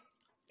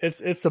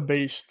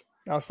beast.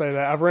 I'll say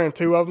that. I've ran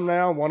 2 of them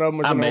now. One of them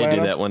was in Atlanta. I may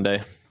do that one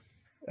day.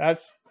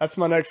 That's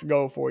my next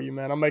goal for you,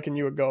 man. I'm making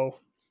you a goal.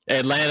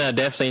 Atlanta,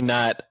 definitely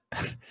not.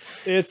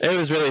 It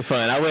was really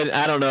fun.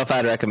 I don't know if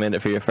I'd recommend it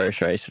for your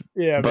first race.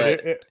 Yeah,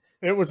 but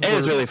it was. It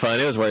was really fun.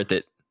 It was worth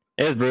it.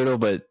 It was brutal,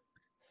 but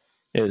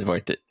it was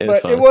worth it.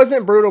 But it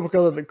wasn't brutal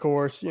because of the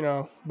course,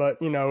 But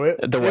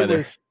the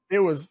weather. It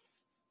was.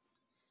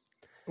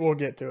 We'll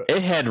get to it.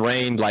 It had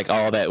rained like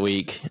all that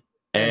week,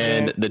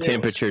 and the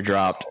temperature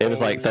dropped. It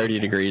was like 30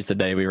 degrees the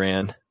day we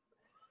ran.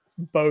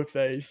 Both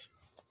days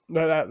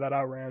that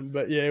I ran,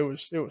 but yeah, it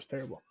was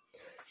terrible.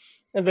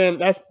 And then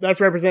that's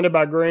represented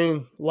by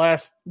green.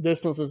 Last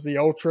distance is the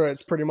ultra.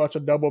 It's pretty much a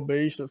double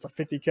beast. It's a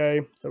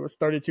 50K, so it's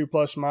 32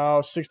 plus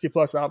miles, 60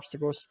 plus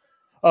obstacles.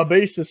 A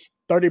beast is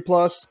 30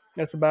 plus.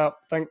 That's about,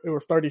 I think it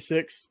was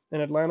 36 in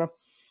Atlanta.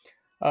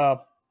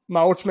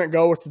 My ultimate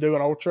goal was to do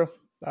an ultra.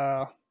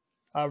 I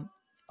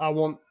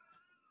want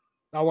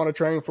to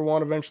train for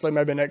one eventually,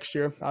 maybe next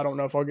year. I don't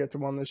know if I'll get to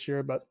one this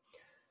year, but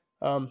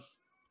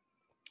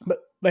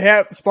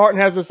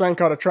Spartan has this thing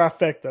called a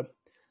trifecta.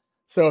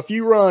 So if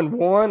you run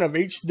one of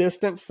each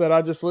distance that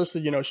I just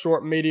listed,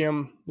 short,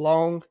 medium,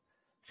 long.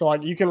 So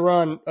like you can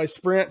run a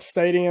sprint,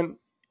 stadium,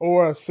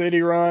 or a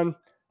city run,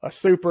 a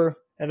super,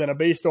 and then a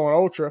beast or an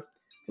ultra,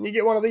 and you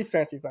get one of these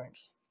fancy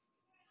things.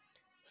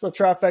 So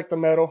trifecta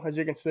medal, as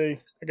you can see,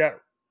 I got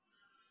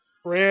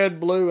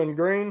red, blue, and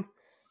green.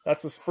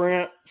 That's the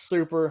sprint,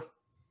 super,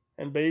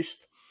 and beast.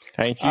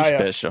 Ain't you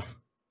special?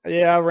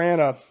 Yeah, I ran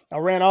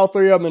all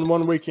 3 of them in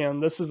one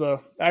weekend. This is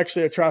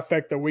actually a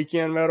trifecta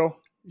weekend medal.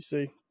 You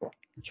see,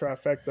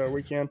 trifecta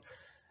weekend.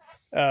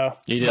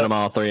 You did them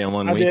all 3 on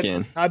one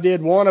weekend. I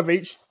did one of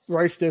each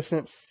race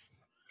distance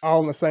all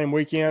on the same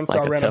weekend. So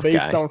Like I ran a tough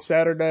beast guy. on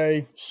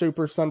Saturday,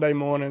 super Sunday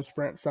morning,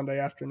 sprint Sunday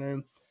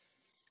afternoon.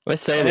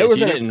 Let's say And this: it was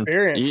you an didn't,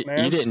 experience,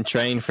 man. you didn't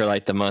train for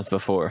like the month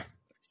before.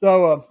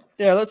 So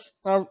yeah,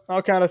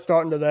 I'll kind of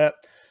start into that.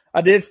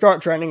 I did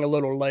start training a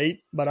little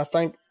late, but I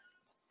think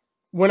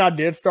when I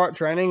did start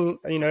training,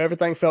 you know,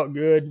 everything felt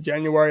good.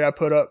 January, I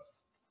put up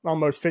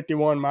almost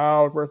 51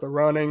 miles worth of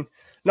running.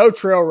 No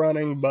trail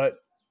running, but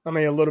I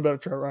mean a little bit of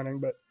trail running,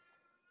 but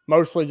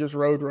mostly just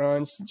road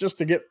runs, just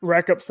to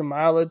rack up some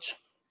mileage.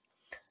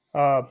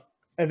 And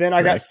then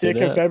I got Racked sick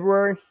it in up.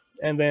 February,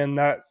 and then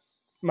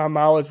my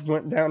mileage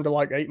went down to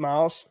like 8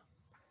 miles.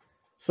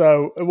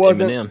 So it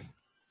wasn't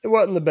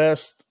Eminem. the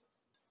best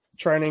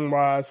training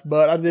wise,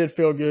 but I did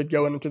feel good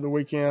going into the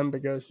weekend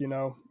because, you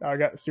know, I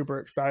got super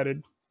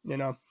excited, you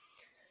know.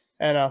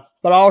 And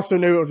but I also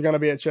knew it was going to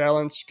be a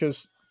challenge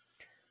because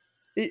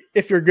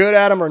if you're good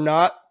at them or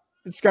not,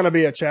 it's going to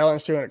be a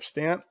challenge to an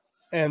extent.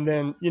 And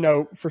then, you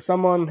know, for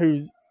someone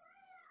who's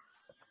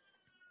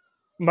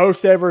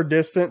most ever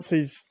distance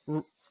he's,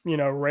 you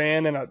know,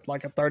 ran in a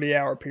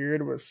 30-hour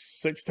period was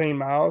 16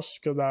 miles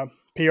because I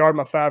PR'd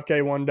my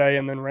 5K one day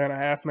and then ran a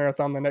half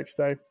marathon the next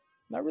day.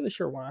 Not really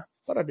sure why,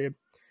 but I did.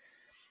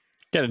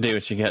 Got to do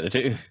what you got to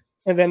do.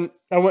 And then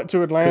I went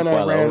to Atlanta Cook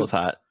while and the ran oil's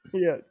hot.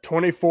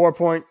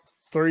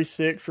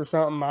 24.36 or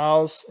something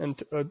miles in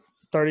a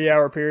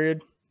 30-hour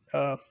period.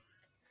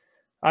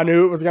 I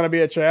knew it was going to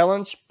be a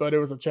challenge, but it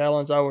was a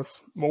challenge I was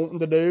wanting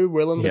to do,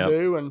 willing to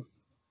do, and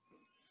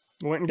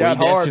went and got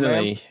hard,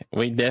 man.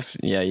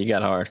 Yeah, you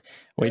got hard.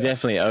 We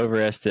definitely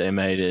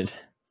overestimated.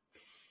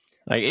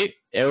 Like it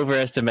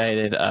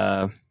overestimated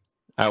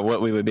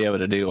what we would be able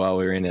to do while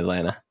we were in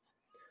Atlanta.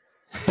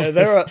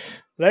 Yeah,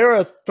 there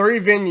are 3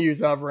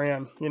 venues I've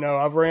ran. You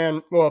know,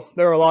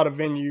 there are a lot of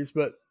venues,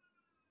 but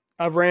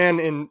I've ran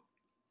in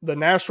the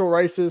Nashville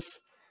races,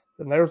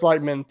 and there's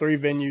been 3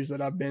 venues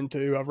that I've been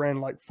to. I've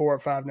ran 4 or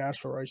 5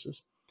 Nashville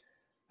races.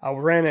 I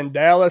ran in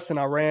Dallas and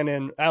I ran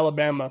in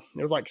Alabama.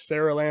 It was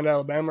Saraland,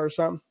 Alabama or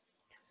something.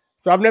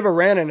 So I've never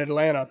ran in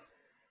Atlanta,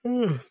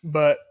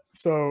 but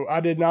so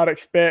I did not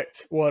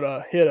expect what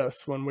hit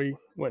us when we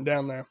went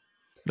down there.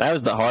 That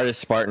was the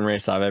hardest Spartan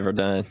race I've ever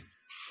done.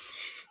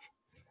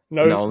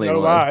 No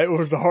lie, it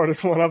was the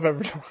hardest one I've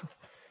ever done.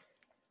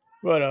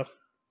 But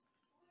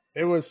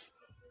it was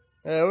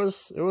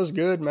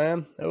good,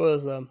 man. It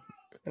was an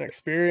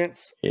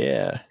experience.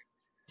 Yeah.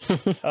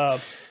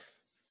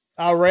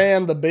 I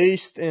ran the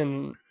beast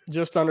in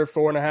just under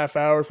 4.5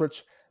 hours,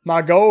 which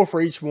my goal for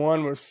each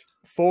one was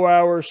 4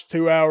 hours,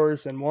 2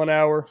 hours, and 1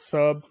 hour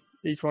sub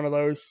each one of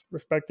those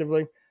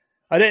respectively.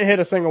 I didn't hit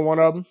a single one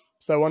of them,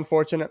 so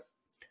unfortunate.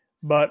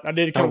 But I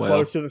did come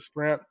close to the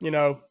sprint. You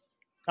know,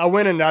 I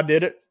went and I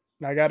did it.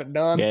 I got it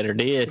done. Better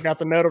did. I got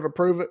the medal to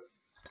prove it.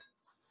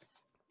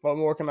 What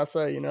more can I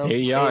say? You know, here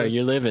you are.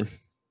 You're living.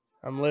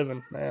 I'm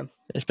living, man.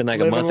 It's been like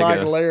living a month like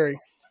ago. Larry.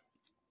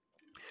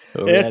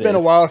 It's been a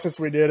while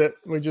since we did it.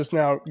 We're just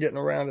now getting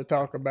around to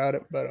talk about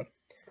it. But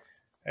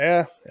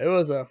yeah, it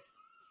was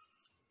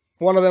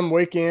one of them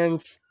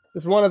weekends.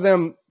 It's one of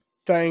them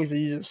things that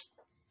you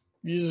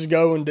just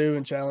go and do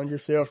and challenge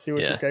yourself, see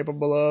what you're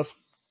capable of.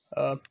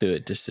 Do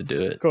it just to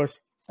do it. Of course,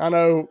 I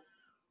know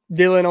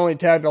Dylan only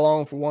tagged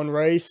along for one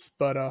race,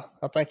 but I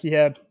think he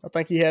had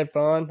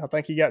fun. I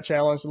think he got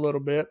challenged a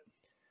little bit.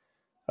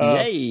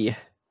 Yay!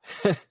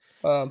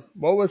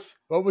 What was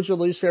your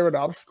least favorite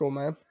obstacle,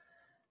 man?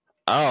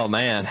 Oh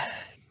man,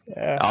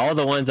 all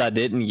the ones I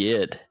didn't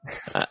get.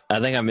 I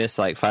think I missed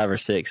 5 or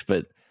 6,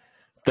 but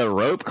the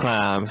rope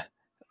climb.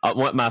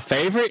 What my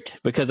favorite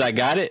because I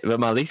got it, but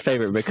my least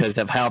favorite because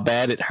of how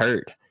bad it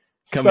hurt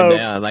coming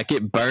down.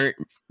 It burnt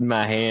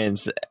my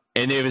hands,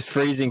 and it was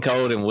freezing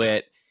cold and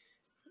wet,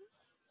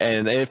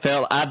 and it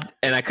felt.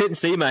 I couldn't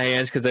see my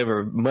hands because they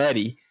were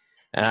muddy,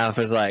 and I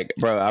was like,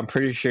 "Bro, I'm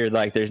pretty sure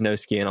there's no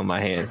skin on my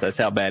hands. That's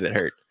how bad it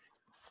hurt."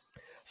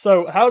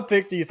 So, how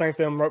thick do you think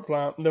them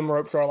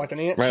ropes are? Like an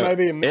inch,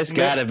 maybe? It's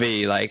got to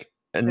be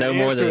no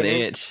more than an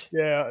inch.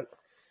 Yeah,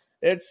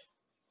 it's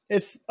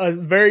a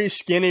very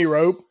skinny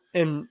rope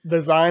and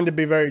designed to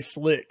be very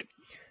slick.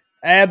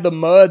 Add the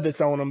mud that's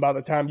on them by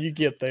the time you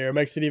get there, it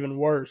makes it even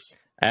worse.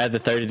 Add the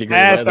 30-degree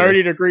weather.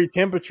 30-degree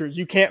temperatures.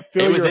 You can't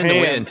feel your hands. It was in the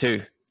wind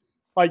too.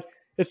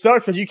 It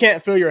sucks because you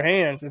can't feel your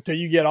hands until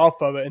you get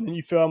off of it, and then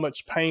you feel how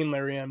much pain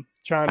they're in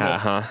trying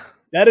to.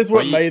 That is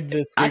what made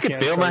this weekend. I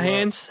could feel my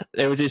hands.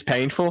 It was just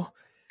painful,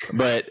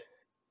 but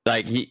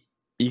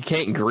you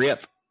can't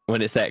grip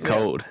when it's that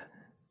cold.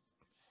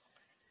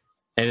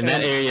 And in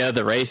that area of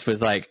the race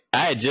was I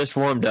had just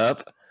warmed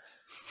up,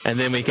 and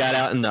then we got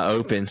out in the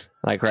open,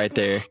 right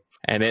there,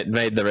 and it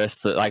made the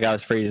rest I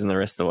was freezing the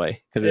rest of the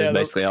way because it was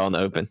basically all in the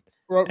open.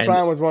 Rope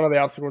climb was one of the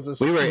obstacles.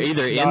 We were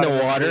either in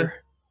the water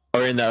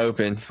or in the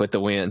open with the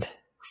wind.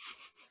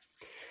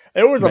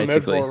 It was a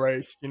miserable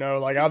race, you know.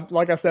 Like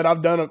I said, I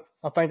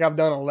think I've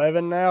done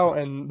 11 now,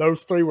 and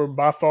those 3 were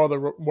by far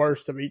the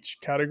worst of each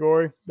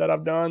category that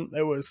I've done.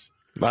 It was.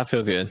 I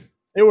feel good.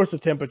 It was the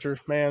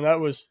temperatures, man. That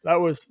was.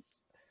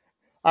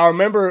 I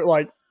remember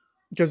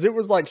because it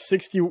was like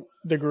 60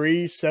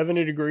 degrees,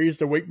 70 degrees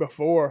the week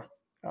before.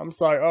 I'm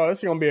just like, oh, this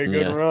is going to be a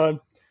good run.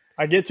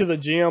 I get to the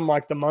gym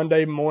like the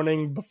Monday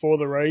morning before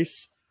the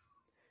race,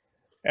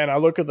 and I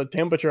look at the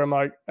temperature. I'm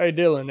like, hey,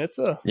 Dylan, it's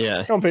going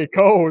to be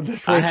cold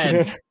this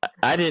weekend.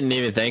 I didn't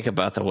even think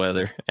about the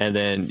weather. And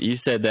then you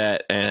said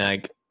that,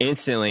 and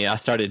instantly I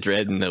started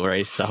dreading the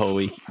race the whole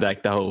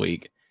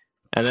week.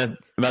 And then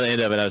by the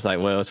end of it, I was like,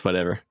 well, it's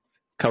whatever.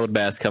 Cold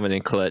baths coming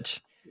in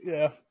clutch.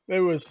 Yeah,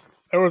 there was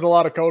a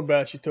lot of cold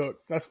baths you took.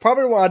 That's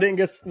probably why I didn't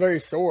get very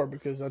sore,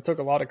 because I took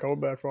a lot of cold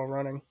baths while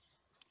running.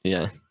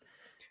 Yeah.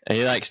 And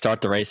you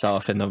start the race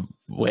off in the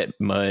wet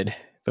mud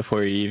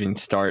before you even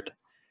start.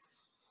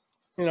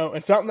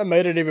 And something that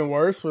made it even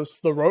worse was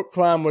the rope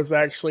climb was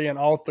actually in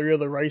all 3 of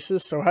the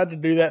races, so I had to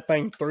do that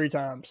thing 3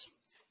 times.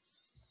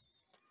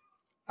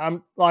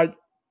 I'm like,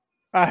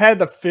 I had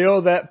to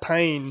feel that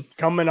pain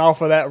coming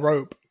off of that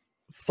rope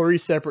 3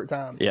 separate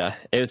times. Yeah,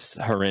 it's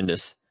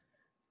horrendous.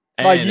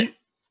 And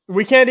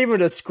we can't even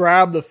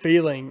describe the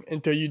feeling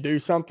until you do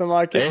something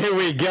like it. There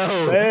we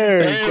go. There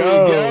we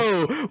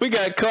go. We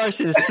got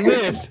Carson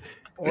Smith.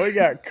 We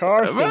got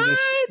Carson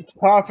just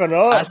popping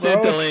up. I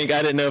sent the link.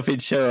 I didn't know if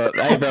he'd show up.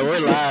 Hey, bro,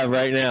 we're live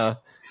right now.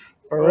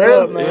 For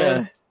real,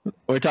 man. Yeah.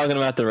 We're talking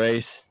about the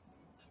race.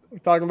 We're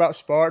talking about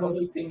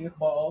Spartan. Penis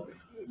balls.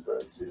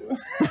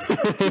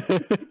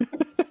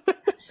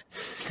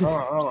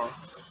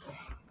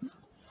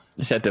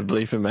 Just have to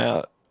bleep him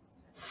out.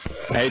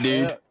 Hey,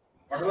 dude.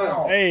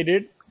 Hey,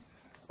 dude.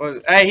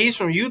 Hey, he's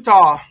from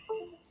Utah.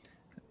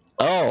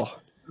 Oh.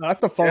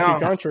 That's a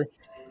funky country.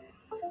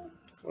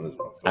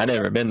 I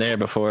never been there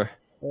before.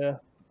 Yeah.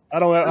 I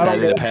don't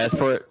need a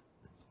passport.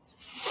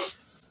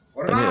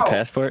 I need a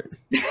passport.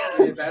 Get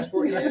a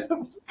passport yet?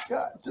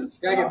 Gotta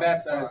get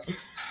baptized.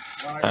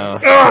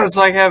 Oh, it's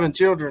like having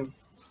children.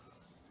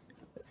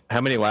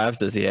 How many wives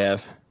does he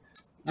have?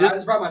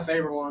 It's probably my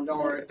favorite one. Don't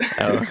worry.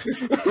 Oh.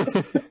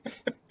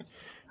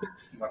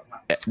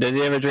 Does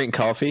he ever drink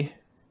coffee?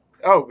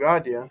 Oh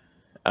God, yeah.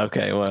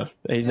 Okay, well,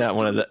 he's not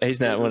one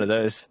of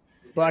those.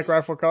 Black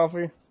Rifle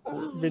Coffee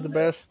be the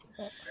best.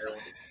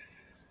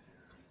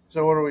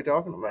 So what are we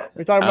talking about?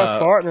 We're talking about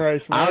Spartan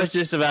race, man. I was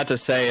just about to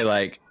say,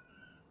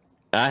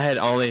 I had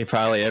only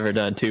probably ever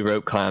done 2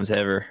 rope climbs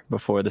ever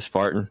before the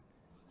Spartan.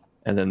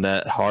 And then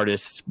that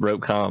hardest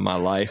rope climb of my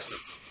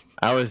life.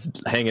 I was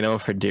hanging on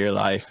for dear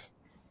life.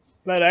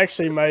 That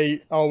actually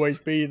may always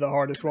be the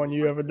hardest one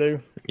you ever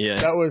do. Yeah.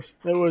 It was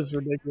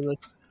ridiculous.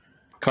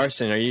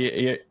 Carson,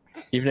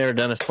 you've never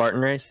done a Spartan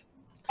race?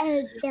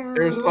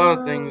 There's a lot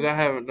of things I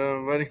haven't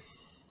done, buddy.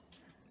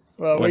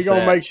 Well, we're going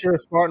to make sure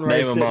Spartan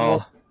race. Name them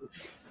all.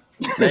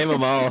 Name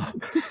them all.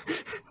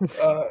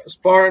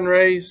 Spartan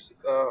race,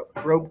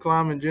 rope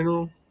climb in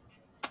general.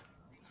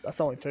 That's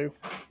only 2.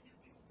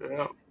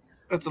 Yeah,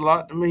 that's a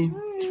lot to me.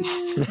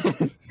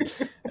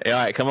 All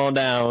right, come on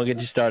down. We'll get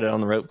you started on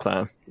the rope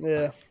climb.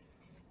 Yeah.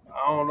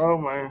 I don't know,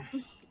 man.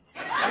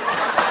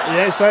 You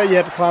ain't say you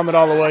have to climb it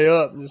all the way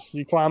up. Just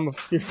you climb a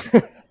few.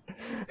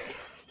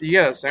 You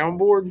got a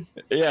soundboard?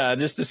 Yeah, I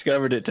just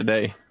discovered it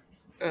today.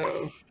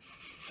 Oh.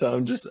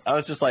 So I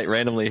was just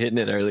randomly hitting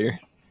it earlier.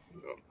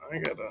 I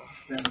gotta.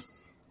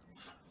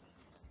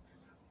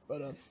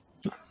 But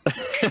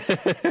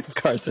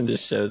Carson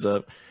just shows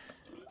up.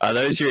 Are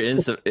those your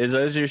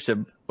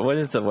what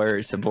is the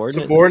word?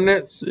 Subordinates?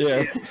 Subordinates?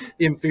 Yeah.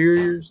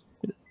 Inferiors?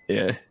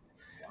 Yeah.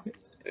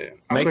 Yeah.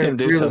 Make them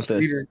do something.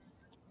 Leader.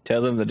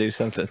 Tell them to do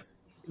something.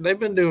 They've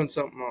been doing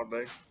something all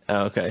day.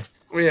 Oh, okay.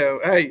 Well, yeah,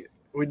 hey,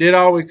 we did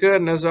all we could,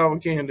 and that's all we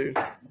can do.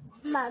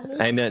 Mommy.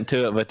 Ain't nothing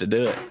to it but to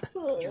do it.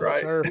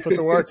 Right. Sir, put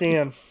the work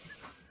in.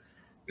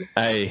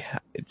 Hey,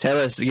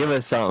 give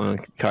us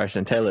something,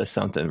 Carson. Tell us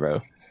something,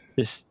 bro.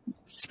 Just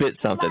spit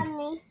something.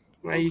 Mommy.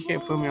 Man, you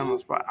can't put me on the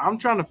spot. I'm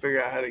trying to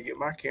figure out how to get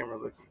my camera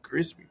looking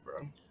crispy,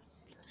 bro.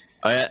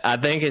 I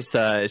think it's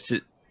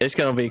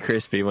gonna be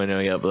crispy when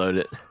we upload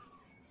it.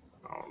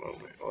 I don't know,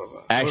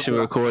 man. Actual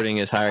recording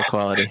is higher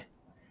quality.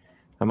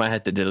 I might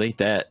have to delete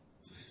that.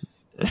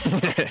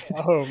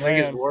 Oh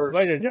man,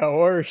 make it got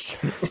worse.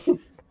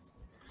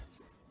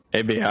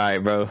 It'd be all right,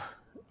 bro.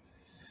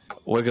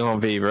 We're gonna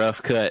be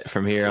rough cut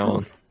from here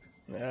on.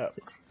 Yeah.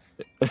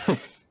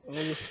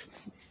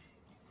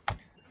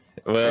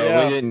 Well,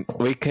 yeah. we didn't.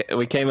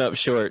 We came up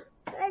short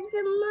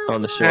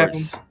on the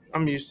shorts.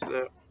 I'm used to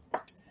that.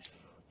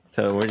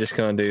 So we're just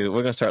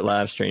gonna start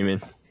live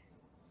streaming.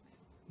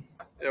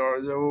 Or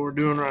is that what we're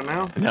doing right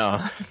now? No.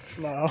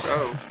 No.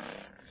 Oh,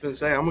 I was gonna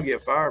say I'm gonna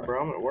get fired,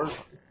 bro. I'm at work.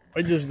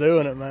 We're just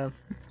doing it, man.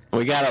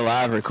 We got a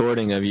live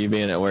recording of you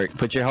being at work.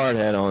 Put your hard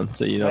hat on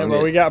so you don't.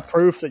 Well, we got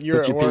proof that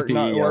you're at work, PPE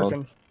not working.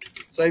 on.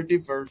 Safety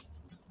first.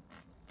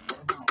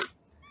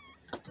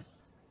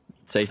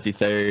 Safety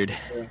third.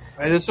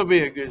 Hey, this will be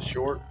a good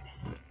short.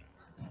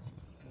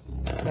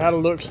 How to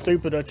look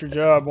stupid at your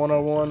job,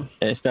 101.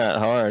 It's not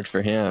hard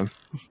for him.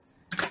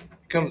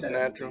 It comes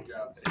natural.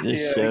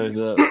 Just shows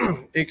up.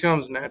 It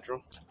comes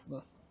natural.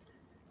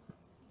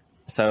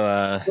 So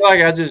I feel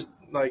like I just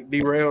like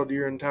derailed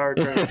your entire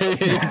train.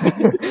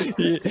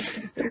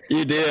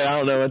 you did. I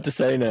don't know what to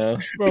say now.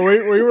 Well,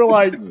 we were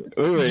like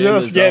We were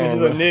just getting to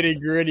the zone.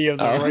 nitty gritty of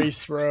the Oh.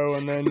 race, bro,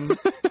 and then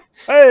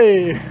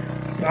hey,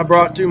 I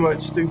brought too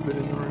much stupid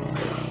in the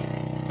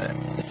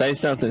room. Say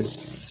something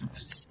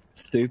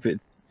stupid.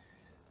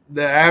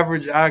 The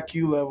average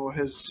IQ level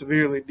has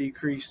severely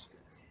decreased.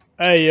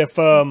 hey, if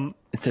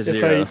It's a if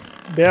zero.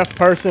 a deaf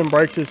person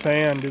breaks his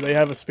hand, do they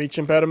have a speech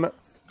impediment?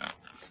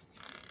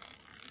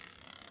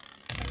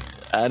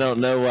 I don't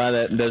know why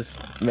that does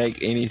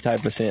make any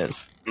type of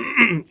sense.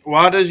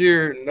 Why does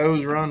your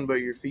nose run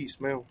but your feet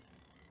smell?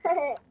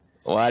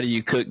 Why do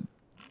you cook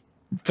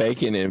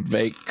bacon and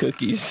bake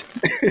cookies?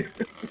 I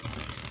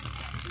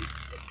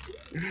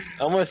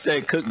almost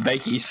said cook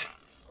bakies.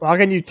 Why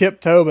can you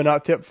tiptoe but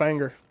not tip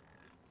finger?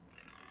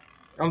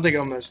 I don't think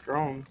I'm that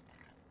strong.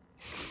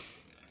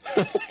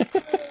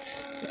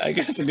 I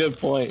guess a good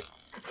point.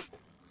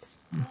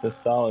 It's a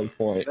solid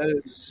point. That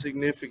is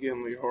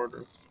significantly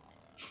harder.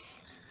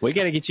 We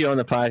got to get you on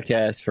the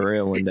podcast for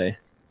real one day.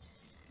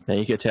 Now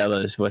you could tell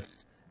us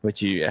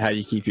how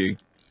you keep your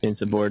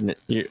insubordinate.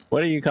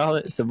 What do you call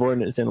it?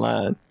 Subordinates in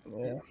line.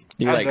 Yeah.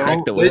 You I like don't.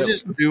 crack the They whip.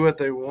 just do what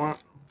they want.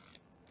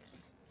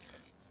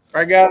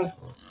 Right, guys?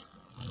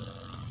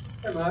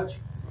 Pretty much.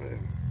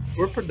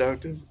 We're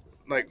productive,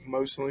 like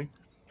mostly.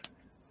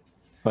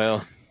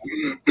 Well,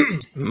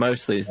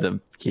 mostly is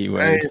the key Hey,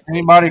 word. if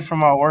anybody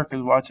from our work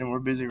is watching, we're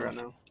busy right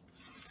now.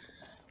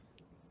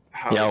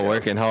 Y'all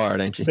working hard,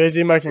 ain't you?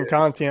 Busy making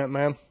content,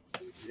 man.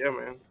 Yeah,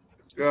 man.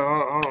 Yeah,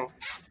 hold on.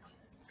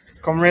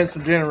 Come rent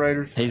some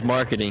generators. He's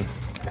marketing.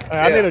 Hey,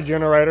 I need a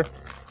generator.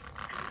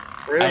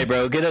 Really? Hey,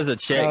 bro, get us a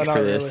check No, not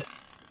for this.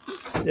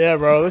 Yeah,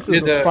 bro, this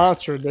is Did a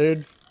sponsor,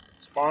 dude,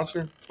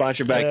 Sponsor?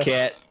 Sponsored by Yeah.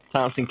 Cat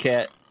Thompson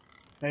Cat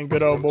and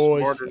good old I'm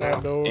boys smarter now.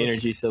 outdoors.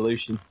 Energy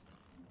Solutions.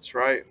 That's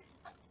right.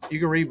 You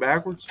can read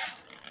backwards?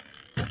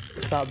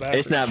 It's not bad.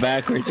 It's not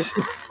backwards.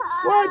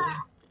 What?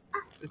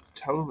 It's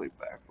totally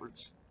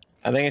backwards.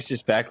 I think it's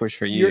just backwards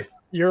for you.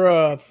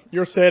 Your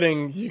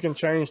settings you can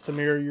change to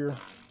mirror your.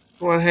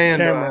 What hand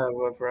do I Camera.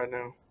 have up right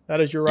now?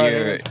 That is your right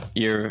hand.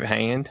 Your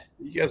hand.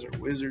 You guys are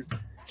wizards.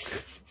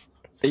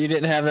 You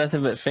didn't have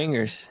nothing but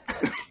fingers.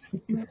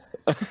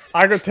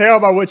 I could tell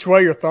by which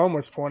way your thumb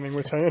was pointing,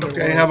 which hand it was.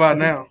 Okay, how about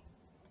now?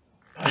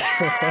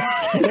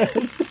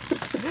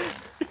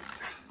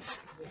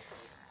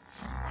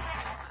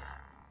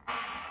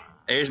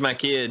 Here's my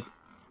kid.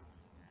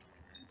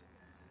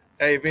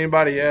 Hey, if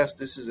anybody asks,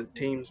 this is a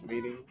Teams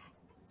meeting.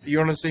 You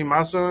want to see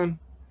my son?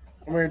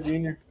 Come here,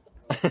 Junior.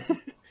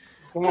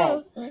 Come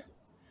on. You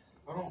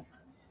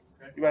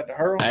about to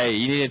hurl? Hey,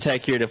 you need to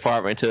take your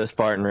department to a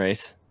Spartan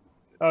race.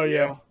 Oh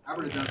yeah. I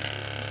would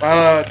have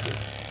done it.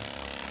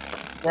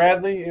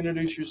 Bradley,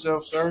 introduce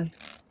yourself, sir.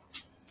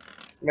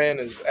 This man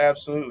is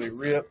absolutely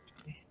ripped.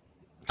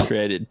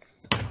 Shredded.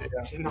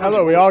 Now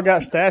look, we all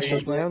got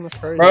stashes, man. That's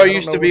crazy. I Bro don't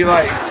used know to be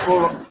what-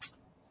 like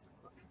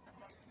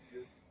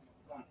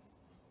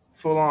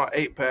full on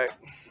 8-pack.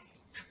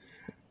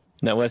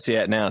 Now, what's he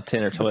at now?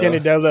 10 or 12? Can he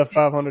deadlift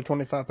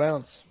 525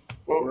 pounds?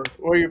 What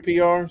are your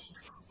PRs?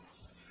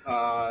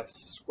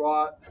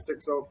 Squat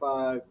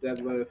 605,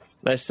 deadlift.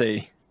 Let's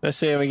see. Let's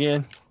see him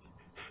again.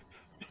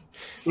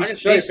 I can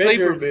show you He's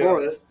sleeper pictures before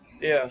build. it.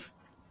 Yeah.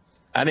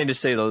 I need to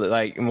see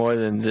more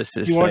than just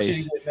his He wants you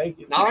face. to get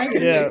naked. No, I ain't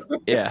Yeah.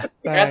 Yeah.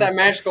 I got that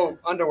magical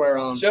underwear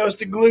on. Show us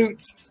the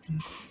glutes.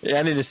 Yeah,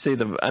 I need to see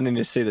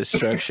the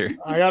structure.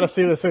 I got to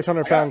see the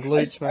 600-pound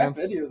glutes, I have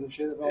man. videos and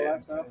shit of all that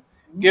stuff.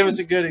 Give us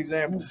a good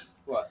example.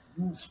 What?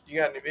 You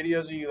got any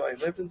videos of you like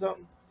lifting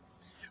something?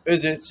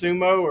 Is it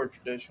sumo or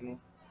traditional?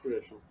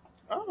 Traditional.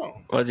 Oh.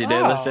 Was he Oh,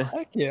 deadlifting?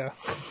 heck yeah.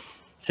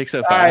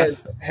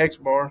 605. Hex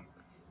bar.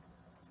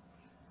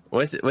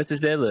 What's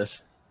his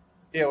deadlift?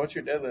 Yeah, what's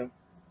your deadlift?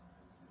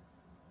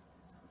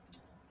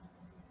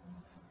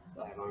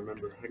 I don't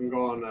remember. I can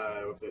go on,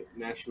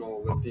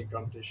 National Lifting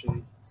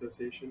Competition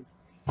Association.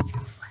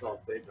 It's all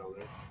saved on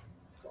there.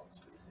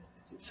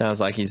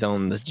 Sounds like he's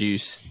on the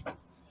juice.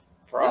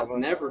 Probably.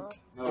 Never.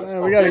 No, it's Yeah,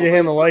 we called gotta get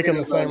him a lake in the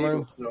Lifting same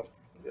room. Eagles, so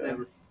Yeah.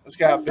 never. This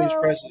guy bench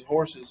presses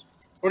horses.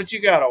 What did you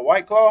got? A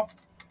White Claw?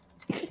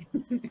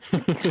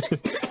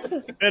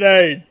 It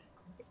ain't.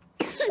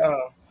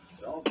 Oh.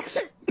 So,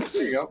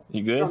 there you go.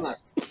 You It's on good? that.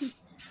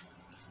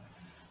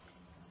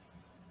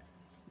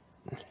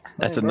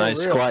 That's a Bro, nice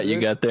real, squat you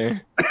dude. got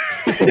there.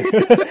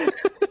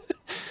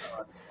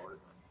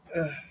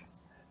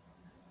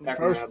 Back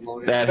when I had long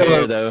hair. That Hello.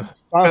 hair, though.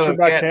 Sponsored Fellow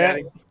by cat Cat.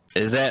 daddy.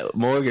 Is that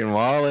Morgan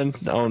Wallen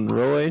on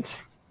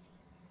roids?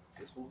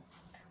 This one?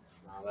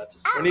 No, that's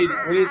just. We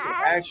need some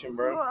action,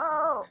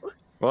 bro.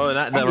 Well,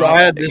 not I'm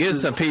glad this Get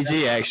is- some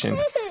PG action.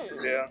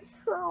 Yeah.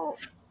 Oh,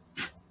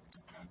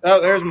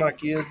 there's my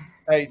kid.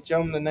 Hey,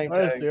 show him the name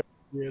That's tag. the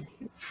good.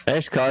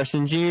 There's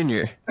Carson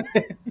Jr.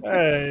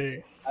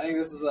 Hey. I think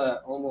this is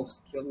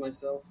almost killed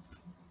myself.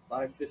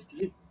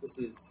 550. This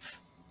is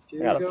 2 I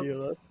years got ago. a few of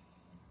those.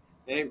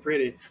 It ain't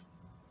pretty.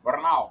 But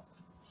now.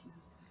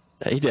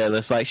 He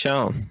deadlifts like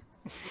Sean,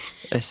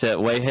 except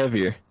way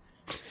heavier.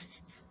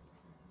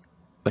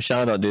 But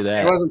Sean don't do It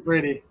that. wasn't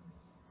pretty.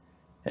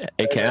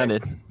 It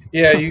counted.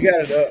 Yeah, you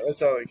got it up.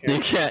 That's all it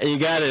counts. You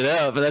got it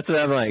up, but that's what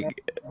I'm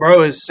like.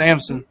 Bro, it's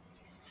Samson.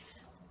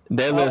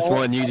 Deadlift's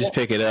one, you just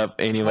pick it up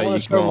I anyway want you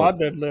to show my want.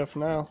 deadlift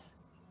now.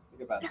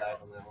 Think about that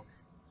on that one.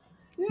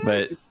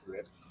 But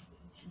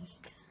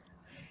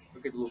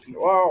Look at the little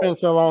people. Wow. It's been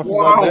so long since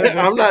Wow. I did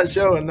I'm not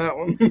showing that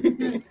one.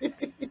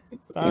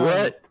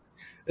 what?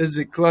 It's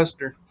a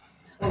cluster.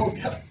 Oh,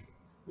 God.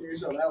 You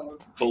saw that one.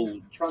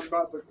 Boom. Front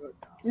spots look good.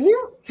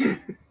 You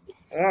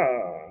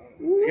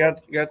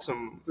got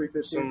some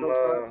 315 some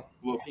front spots.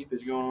 Little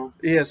peepage going on.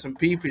 yeah, some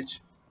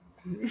peepage.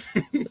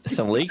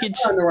 Some leakage?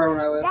 Underwear when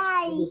I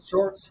live.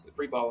 Shorts. The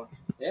free baller.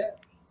 Yeah.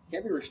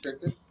 Can't be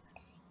restricted.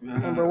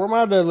 But where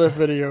my deadlift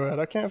video at?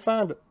 I can't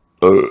find it.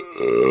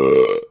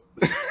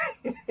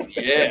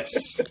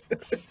 Yes.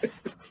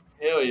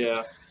 Hell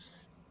yeah.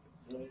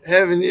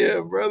 Heaven, yeah,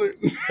 brother.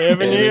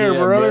 Heaven here,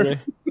 brother.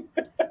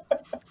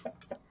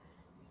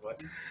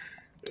 What?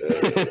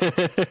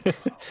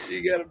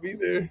 You gotta be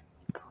there.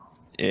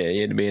 Yeah,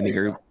 you had to be in the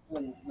group.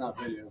 Not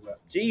video, but.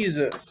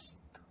 Jesus,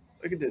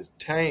 look at this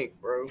tank,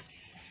 bro.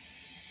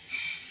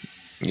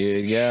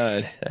 Good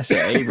God. That's an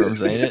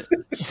Abrams, ain't it?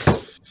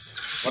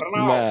 I don't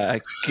know. My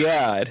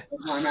God.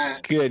 I'm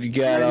at. Good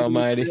God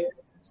Almighty.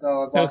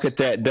 So if Look at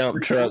that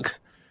dump truck.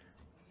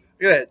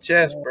 Look at that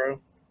chest, bro.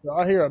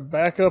 I hear a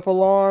backup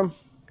alarm.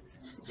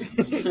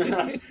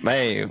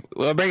 Man,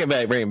 well, bring it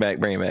back. Bring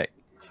the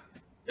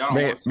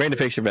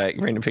picture back.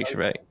 Bring the picture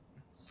back.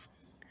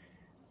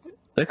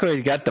 Look where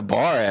you got the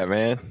bar at,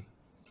 man.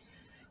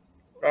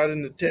 Right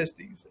in the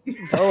testes.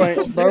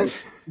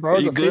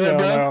 Bro's You a good, female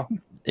bro? now.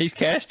 He's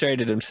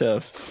castrated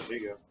himself. There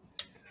you go.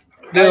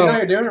 No. You know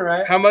you're doing it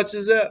right. How much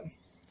is that?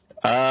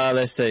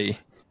 Let's see.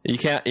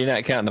 You're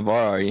not counting the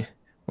bar, are you?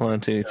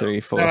 1, 2, 3,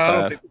 4, No, I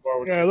don't 5. think the bar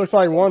was. Yeah, it looks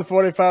like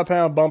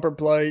 145-pound bumper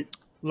plate.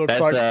 Looks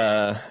That's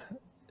like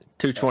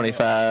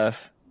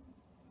 225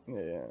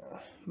 yeah,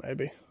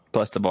 maybe.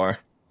 plus the bar.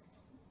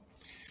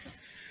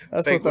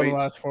 That's Fake what them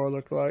weights. last four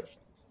look like.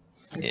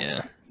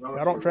 Yeah.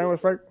 I don't train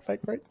with fake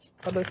weights.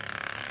 I do.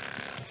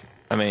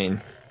 I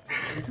mean,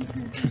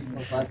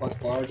 5 plus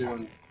bar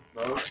doing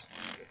rows.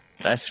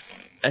 that's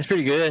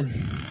pretty good.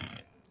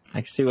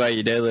 I can see why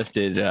you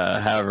deadlifted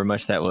however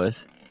much that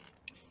was.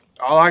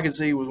 All I could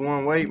see was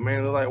one weight, man.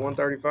 It looked like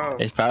 135.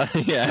 It's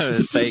probably it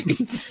was fake.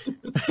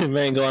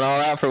 Man, going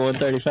all out for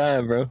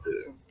 135, bro.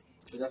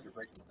 Because after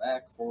breaking the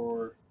back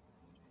for.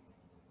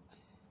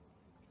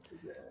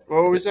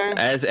 What were we saying?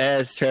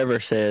 As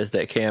Trevor says,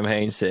 that Cam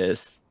Haynes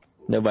says,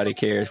 nobody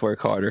cares. Work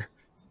harder.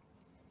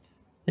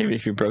 Even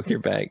if you broke your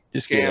back,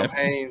 just get Cam up.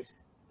 Haynes.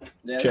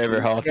 Yes,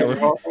 Trevor Trevor Hawthorne.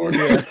 Hawthorne.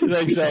 Yeah,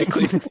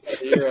 exactly.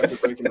 A year after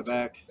breaking the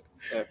back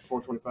at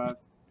 425.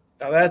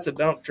 Now that's a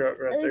dump truck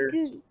right there.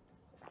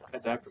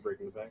 That's after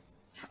breaking the back.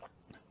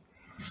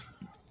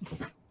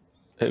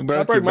 Who I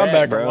broke break your my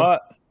back bro? a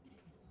lot.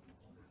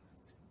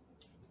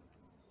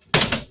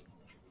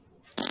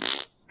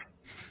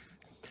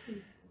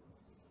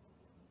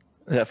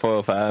 Is that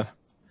 405?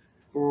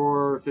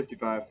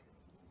 455.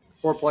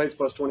 4 plates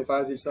plus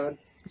 25s each side.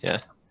 Yeah.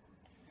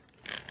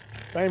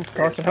 Same,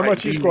 Carson. How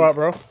much you squat,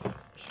 bro?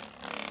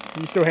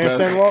 You still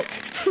handstand walk?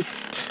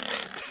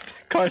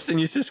 Carson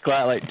used to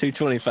squat like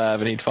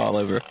 225 and he'd fall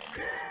over.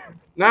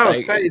 Now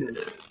it's Like, Peyton.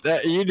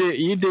 That you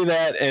do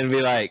that and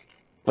be like,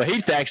 well,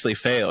 he'd actually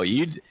fail.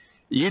 You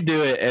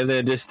do it and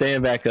then just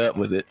stand back up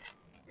with it.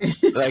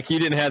 Like you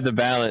didn't have the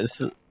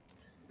balance.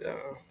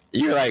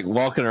 You're like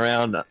walking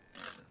around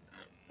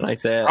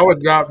like that. I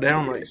would drop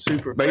down like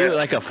super But you're fast.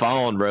 like a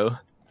fawn, bro.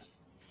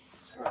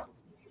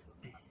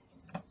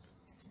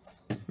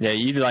 Yeah,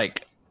 you'd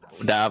like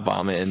dive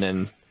bomb it and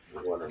then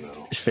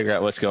just figure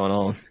out what's going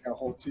on. I got a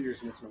whole 2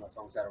 years missing on my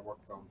phone's out of work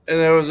phone. And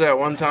there was that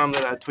one time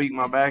that I tweaked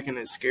my back and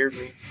it scared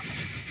me.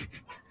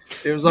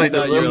 It was like You the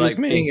thought you were littlest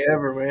like me. thing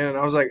ever, man.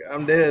 I was like,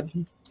 I'm dead.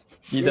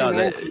 You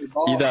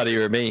thought you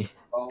were me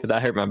because I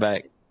hurt my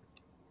back.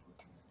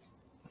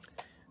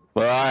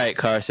 Well, all right,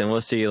 Carson.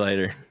 We'll see you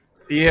later.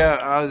 Yeah,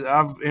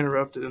 I've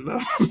interrupted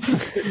enough.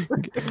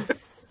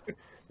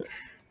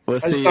 We'll I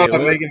just see thought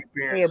I'd you. make an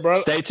Yeah, appearance. bro.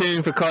 Stay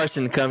tuned for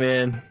Carson to come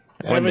in. one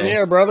Heaven day.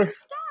 here, brother.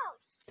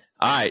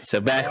 All right, so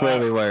back where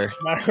we were.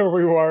 Back where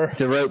we were.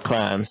 The rope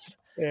climbs.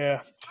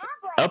 Yeah.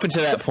 Up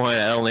until that point,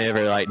 I only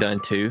ever like done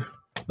 2,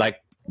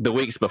 like the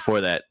weeks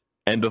before that,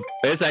 and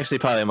it's actually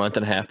probably a month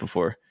and a half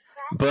before.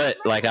 But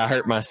like I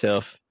hurt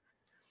myself,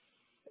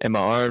 and my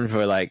arms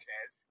were like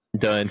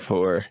done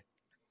for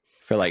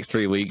like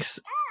 3 weeks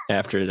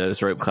after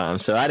those rope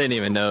climbs. So I didn't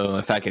even know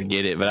if I could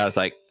get it, but I was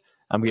like,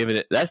 I'm giving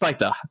it. That's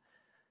like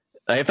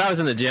if I was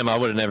in the gym, I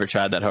would have never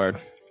tried that hard.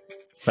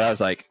 But I was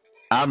like,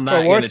 I'm not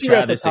Bro, going to weren't you try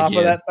at the this top again.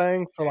 of that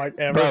thing for like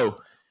ever? Bro,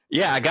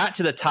 yeah, I got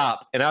to the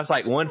top, and I was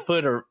like 1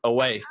 foot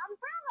away.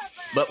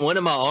 But one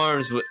of my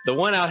arms, the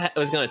one I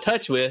was going to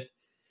touch with,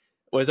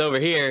 was over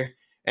here,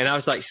 and I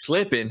was like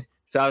slipping.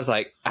 So I was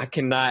like, I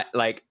cannot,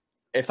 like,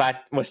 as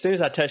soon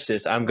as I touch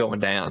this, I'm going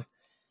down.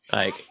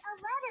 Like,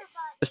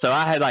 so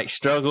I had like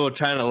struggled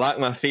trying to lock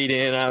my feet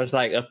in. I was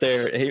like up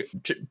there.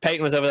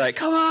 Peyton was over there like,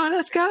 come on,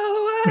 let's go.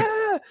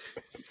 Ah!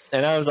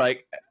 And I was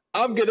like,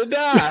 I'm gonna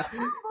die.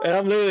 And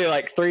I'm literally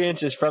like 3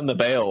 inches from the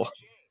bale.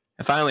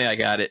 And finally I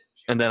got it.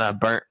 And then I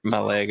burnt my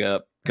leg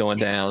up going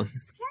down.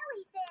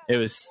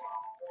 It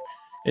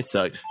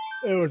sucked.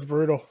 It was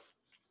brutal.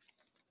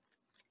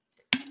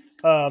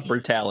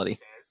 Brutality.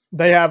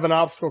 They have an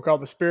obstacle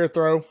called the spear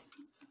throw.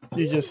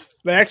 They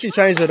actually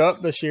changed it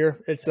up this year.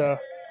 It's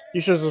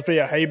usually supposed to be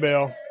a hay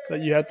bale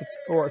that you have to,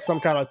 or some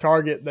kind of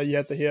target that you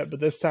have to hit. But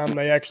this time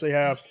they actually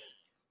have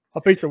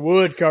a piece of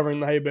wood covering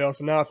the hay bale.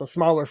 So now it's a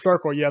smaller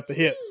circle you have to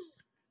hit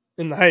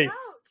in the hay.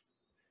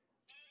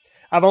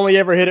 I've only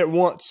ever hit it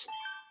once.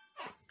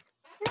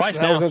 Twice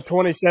that now. was in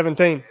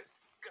 2017.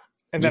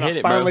 And then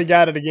I finally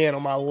got it again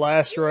on my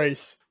last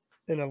race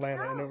in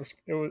Atlanta. And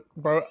it was,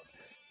 bro,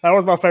 that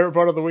was my favorite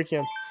part of the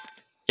weekend.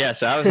 Yeah,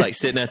 so I was like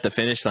sitting at the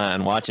finish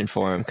line watching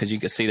for him because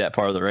you could see that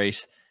part of the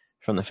race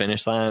from the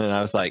finish line. And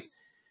I was like,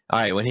 all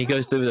right, when he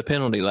goes through the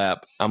penalty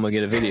lap, I'm going to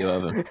get a video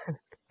of him.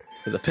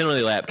 Because the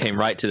penalty lap came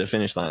right to the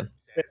finish line.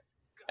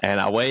 And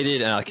I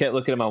waited, and I kept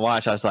looking at my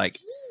watch. I was like,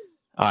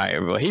 all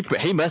right, well,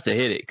 he must have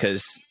hit it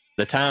because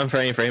the time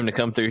frame for him to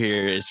come through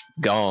here is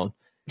gone.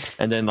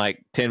 And then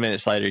like 10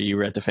 minutes later, you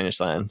were at the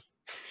finish line.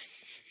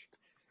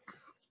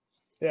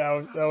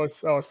 Yeah, I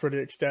was pretty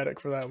ecstatic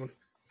for that one.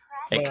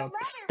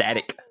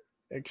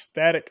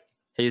 Ecstatic.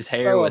 His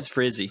hair was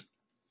frizzy.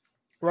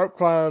 Rope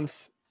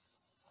climbs,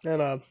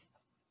 and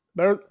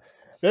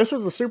this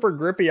was a super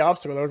grippy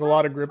obstacle. There was a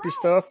lot of grippy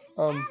stuff,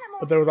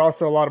 but there was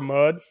also a lot of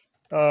mud.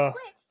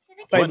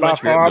 Wasn't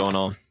much grip going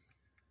on.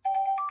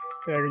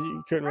 Yeah,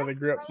 you couldn't really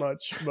grip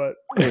much, but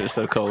it was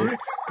so cold.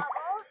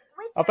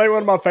 I think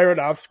one of my favorite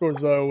obstacles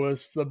though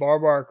was the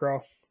barbed wire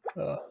crawl.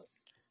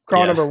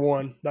 Crawl number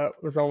 1. That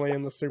was only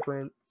in the super.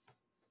 I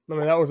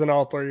mean, that was in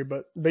all 3,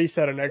 but Beast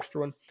had an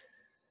extra one.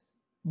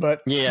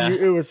 But yeah,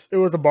 it was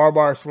a barbed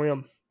wire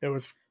swim. It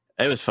was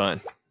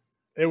fun.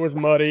 It was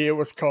muddy. It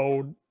was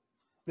cold.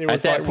 It was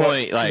at that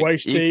point, like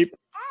waist deep.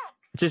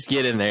 Just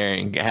get in there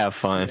and have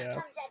fun.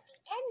 Yeah.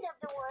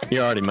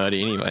 You're already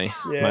muddy anyway.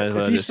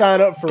 Yeah, if you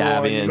sign up for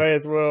one, you may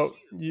as well.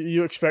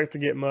 You expect to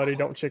get muddy.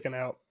 Don't chicken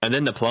out. And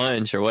then the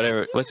plunge or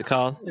whatever. What's it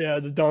called? Yeah,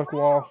 the dunk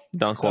wall.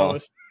 Dunk wall.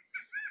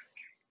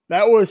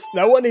 That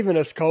wasn't even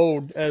as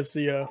cold as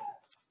the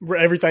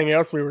everything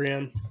else we were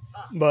in,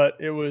 but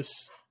it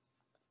was.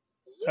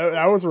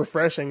 That was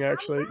refreshing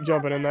actually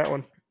jumping in that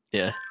one.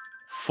 Yeah,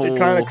 full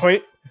kind of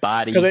clean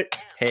body,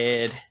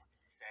 head,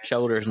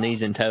 shoulders,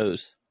 knees, and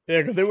toes.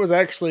 Yeah, because it was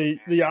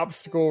actually the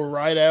obstacle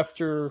right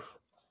after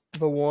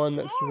the one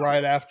that's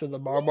right after the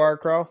barbed wire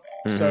crawl.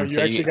 Mm-hmm. So you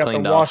actually got to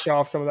wash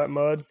off some of that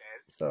mud.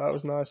 So that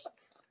was nice.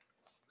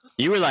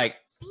 You were like,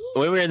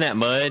 when we were in that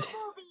mud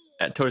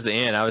towards the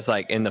end, I was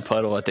like in the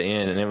puddle at the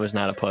end, and it was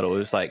not a puddle. It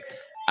was like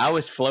I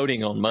was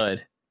floating on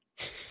mud,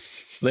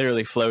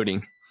 literally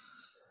floating.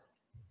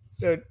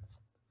 Dude,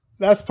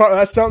 that's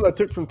something that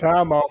took some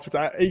time off.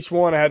 Each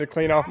one I had to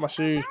clean off my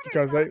shoes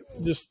because they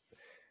just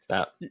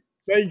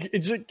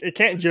it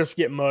can't just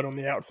get mud on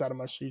the outside of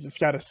my shoes. It's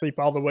got to seep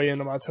all the way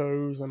into my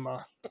toes and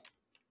my.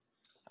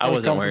 I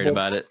wasn't worried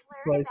about it.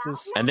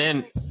 Places. And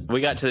then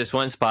we got to this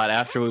one spot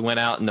after we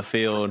went out in the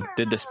field,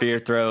 did the spear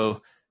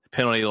throw,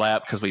 penalty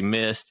lap because we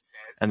missed,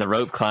 and the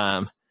rope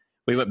climb.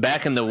 We went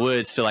back in the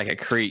woods to like a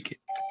creek,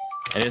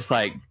 and it's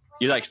like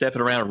you're like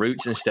stepping around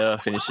roots and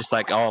stuff, and it's just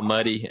like all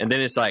muddy, and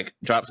then it's like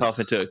drops off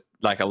into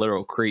like a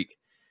literal creek,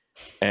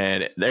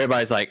 and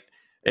everybody's like,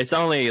 it's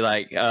only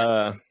like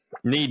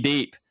knee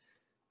deep.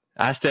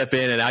 I step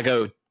in and I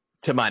go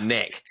to my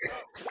neck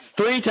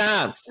 3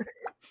 times.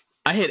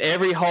 I hit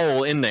every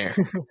hole in there.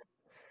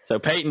 So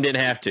Peyton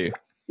didn't have to.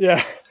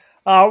 Yeah.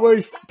 I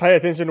always pay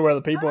attention to where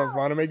the people in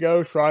front of me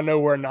go so I know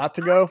where not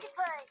to go.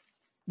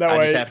 That way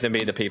I just happen to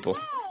be the people.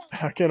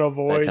 I can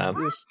avoid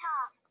just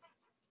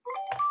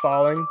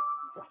falling.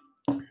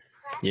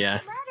 Yeah.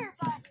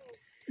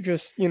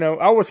 Just,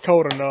 I was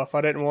cold enough.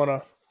 I didn't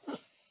want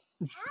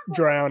to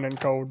drown in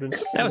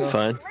coldness. That was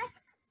fun.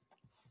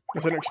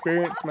 It's an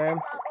experience,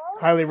 man.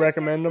 Highly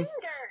recommend them.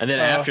 And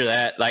then after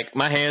that, like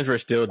my hands were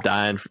still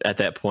dying at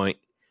that point.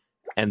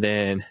 And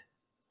then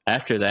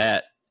after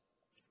that,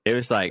 it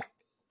was like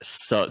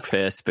suck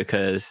fest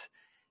because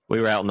we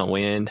were out in the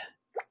wind,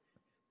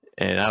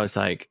 and I was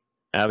like,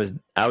 I was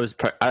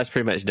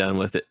pretty much done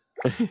with it.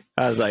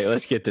 I was like,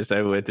 let's get this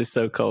over with. It's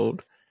so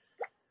cold.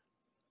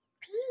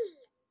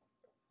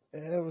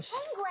 Yeah, it was.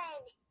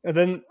 And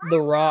then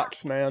the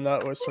rocks, man,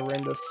 that was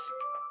horrendous.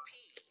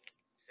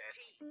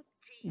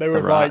 There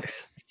was like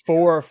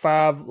 4 or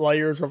 5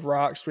 layers of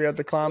rocks we had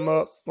to climb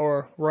up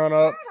or run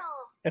up,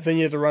 and then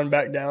you had to run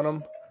back down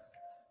them.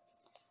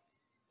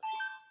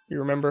 You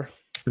remember?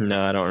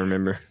 No, I don't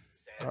remember.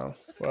 Oh,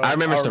 well, I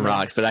remember some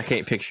rocks, but I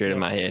can't picture it in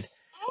my head.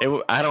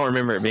 I don't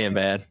remember it being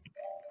bad.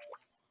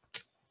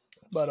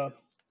 But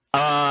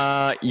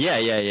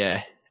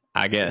yeah.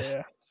 I guess.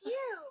 Yeah.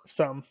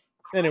 Some.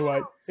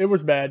 Anyway, it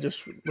was bad.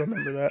 Just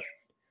remember that.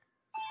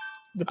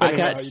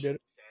 Depending on how you did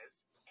it.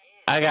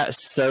 I got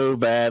so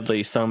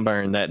badly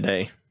sunburned that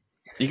day.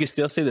 You can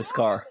still see the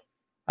scar.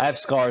 I have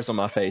scars on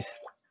my face.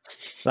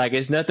 Like,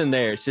 it's nothing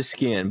there. It's just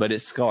skin, but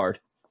it's scarred.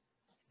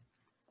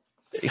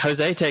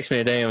 Jose texted me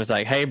today and was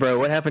like, "Hey, bro,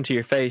 what happened to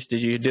your face?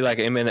 Did you do like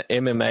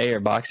MMA or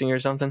boxing or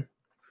something?"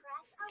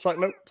 It's like,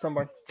 nope,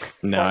 sunburn.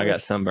 No, I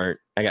got sunburnt.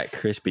 I got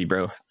crispy,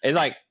 bro. It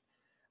like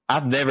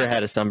I've never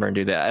had a sunburn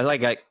do that. I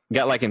like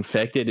got like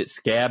infected. It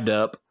scabbed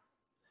up,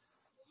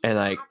 and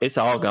like it's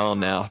all gone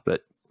now.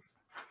 But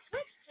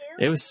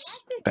it was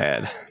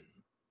bad.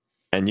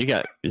 And you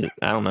got,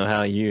 I don't know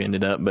how you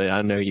ended up, but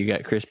I know you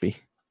got crispy.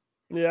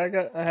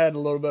 Yeah, I had a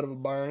little bit of a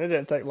burn. It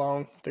didn't take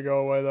long to go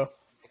away though.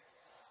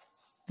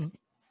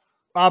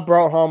 I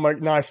brought home a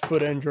nice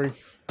foot injury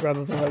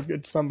rather than a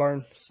good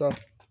sunburn. So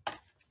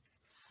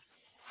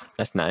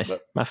that's nice.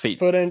 But my feet.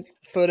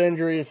 Foot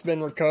injury has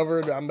been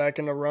recovered. I'm back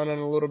into running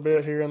a little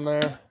bit here and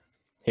there.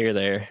 Here,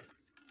 there.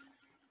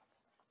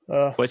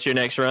 What's your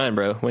next run,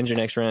 bro? When's your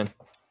next run?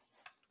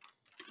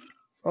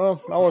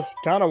 Well, I was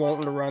kind of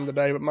wanting to run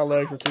today, but my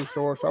legs were too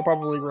sore, so I'll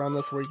probably run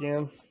this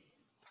weekend.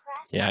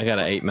 Yeah, I got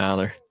an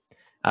 8-miler.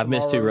 I've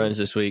missed 2 runs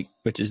this week,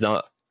 which is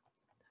not.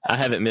 I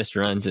haven't missed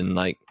runs in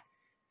like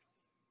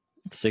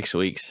 6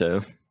 weeks,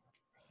 so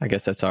I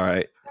guess that's all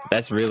right.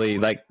 That's really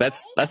like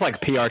that's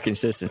like PR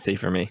consistency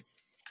for me.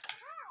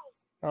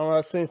 I don't know.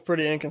 It seems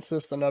pretty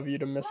inconsistent of you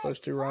to miss those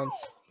 2 runs.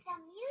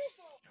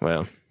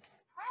 Well,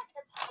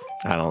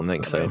 I don't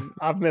think so.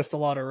 I've missed a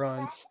lot of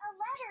runs,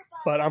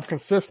 but I'm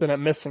consistent at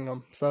missing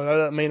them, so that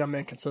doesn't mean I'm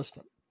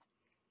inconsistent.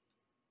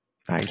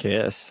 I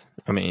guess.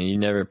 I mean, you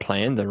never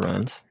plan the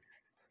runs,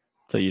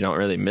 so you don't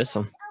really miss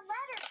them.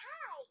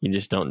 You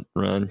just don't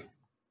run.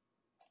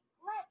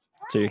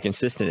 So you're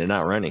consistent in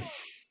not running,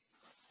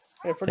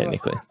 Yeah,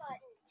 technically.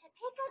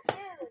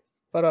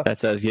 But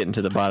that's us getting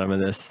to the bottom of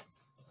this.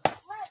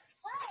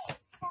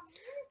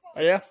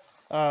 Yeah.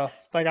 I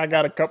think I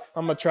got a couple.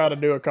 I'm going to try to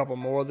do a couple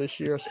more this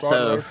year.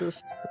 Spartan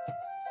races.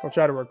 I'll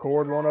try to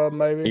record one of them,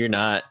 maybe. You're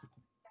not.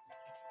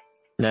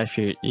 Now, if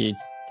you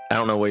I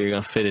don't know where you're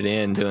going to fit it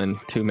in doing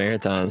 2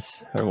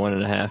 marathons or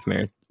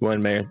 1.5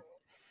 one marathon.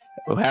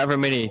 However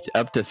many,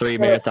 up to 3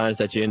 marathons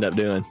that you end up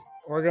doing.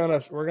 We're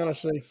gonna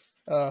see.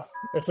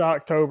 It's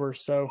October,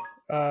 so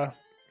I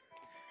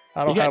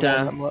don't have one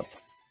that month.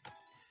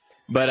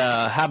 But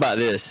how about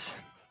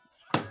this?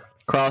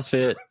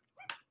 CrossFit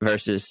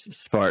versus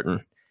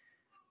Spartan.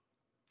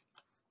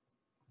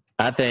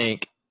 I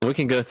think we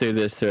can go through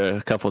this through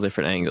a couple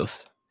different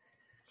angles.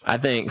 I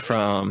think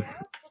from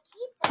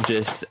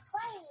just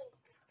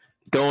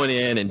going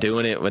in and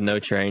doing it with no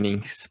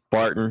training,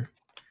 Spartan,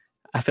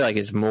 I feel like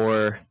it's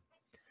more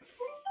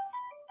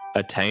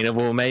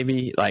attainable,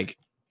 maybe, like,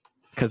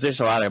 because there's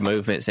a lot of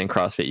movements in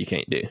CrossFit you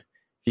can't do. If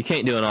you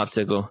can't do an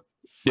obstacle,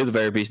 do the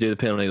burpees, do the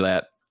penalty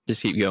lap,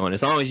 just keep going.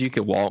 As long as you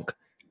can walk,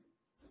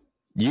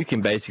 you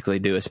can basically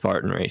do a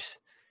Spartan race.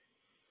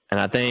 And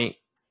I think,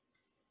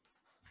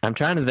 I'm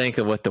trying to think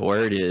of what the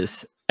word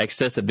is,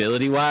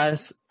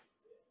 accessibility-wise,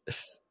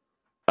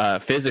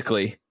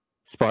 physically,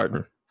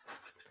 Spartan.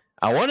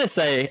 I want to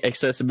say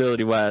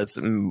accessibility-wise,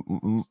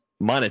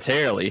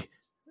 monetarily,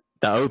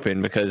 the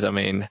open, because, I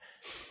mean,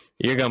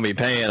 you're going to be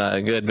paying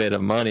a good bit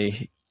of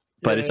money,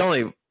 but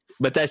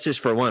but that's just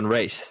for one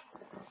race.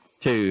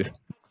 Too,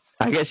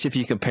 I guess if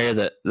you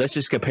let's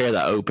just compare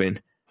the open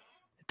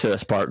to a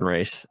Spartan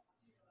race.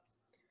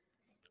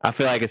 I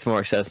feel like it's more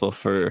accessible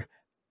for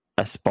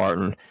a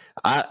Spartan.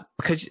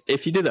 Because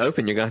if you do the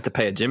open, you're going to have to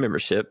pay a gym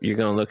membership. You're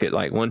going to look at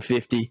like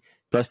 $150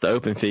 plus the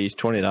open fees,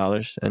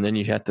 $20. And then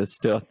you have to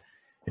still,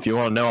 if you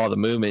want to know all the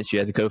movements, you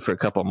have to go for a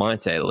couple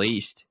months at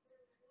least.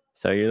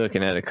 So you're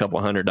looking at a couple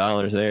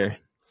 $100 there.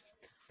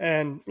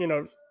 And,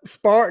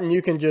 Spartan,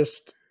 you can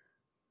just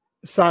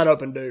sign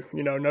up and do.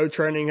 No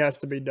training has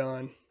to be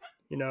done.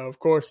 Of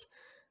course,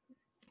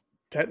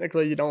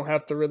 technically you don't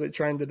have to really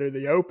train to do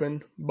the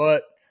open,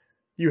 but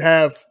you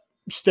have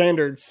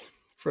standards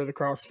for the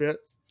CrossFit,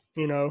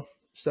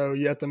 so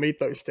you have to meet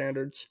those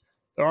standards.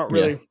 There aren't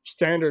really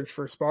standards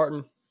for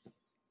Spartan.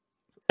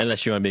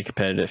 Unless you want to be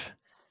competitive.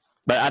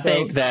 But I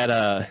think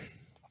that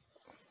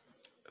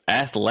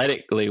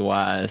athletically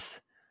wise,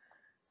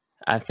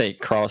 I think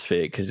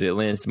CrossFit, because it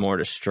lends more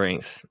to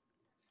strength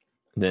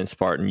than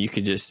Spartan. You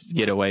could just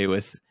get away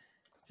with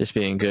just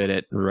being good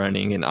at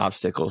running and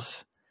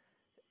obstacles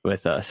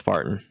with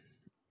Spartan,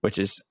 which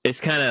is,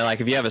 it's kind of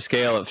like if you have a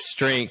scale of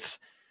strength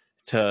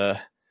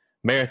to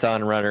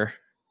marathon runner,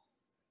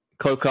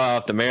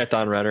 Klokov to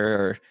marathon runner,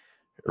 or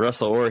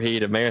Russell Orhe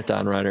to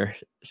marathon runner,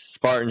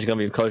 Spartan's going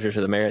to be closer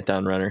to the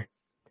marathon runner,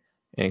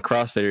 and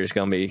CrossFitter is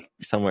going to be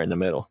somewhere in the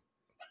middle.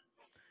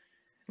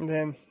 And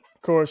then,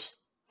 of course,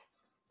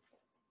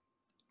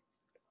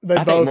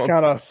 they both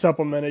kind of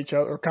supplement each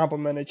other or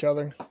complement each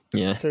other.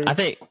 Yeah, too. I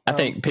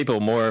think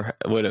people more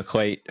would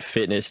equate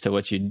fitness to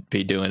what you'd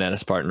be doing at a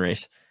Spartan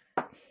race,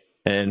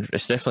 and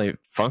it's definitely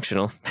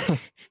functional.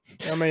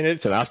 I mean,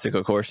 it's an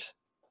obstacle course.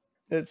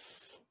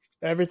 It's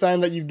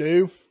everything that you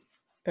do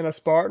in a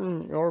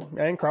Spartan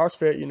and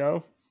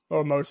CrossFit,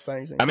 or most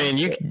things. I mean,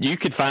 you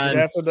could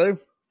find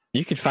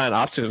you could find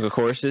obstacle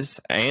courses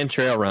and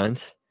trail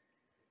runs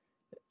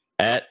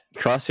at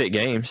CrossFit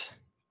Games.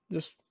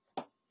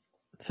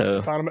 So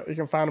You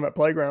can find them at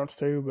playgrounds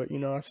too, but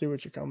I see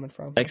what you're coming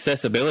from.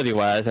 accessibility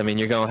wise, I mean,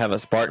 you're going to have a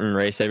Spartan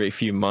race every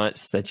few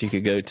months that you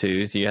could go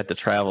to. So you have to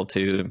travel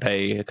to and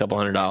pay a couple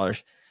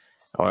 $100.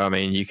 Or, I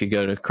mean, you could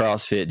go to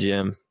CrossFit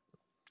gym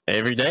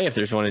every day if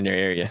there's one in your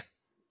area.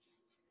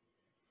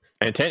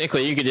 And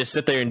technically, you could just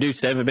sit there and do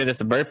 7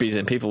 minutes of burpees,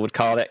 and people would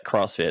call that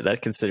CrossFit. That's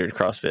considered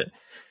CrossFit.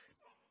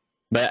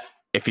 But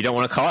if you don't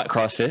want to call it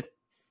CrossFit,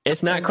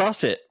 it's not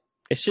CrossFit.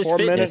 It's just 4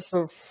 fitness. minutes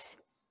of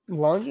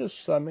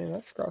lunges. I mean,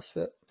 that's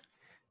CrossFit.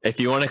 If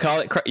you want to call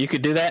it, you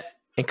could do that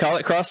and call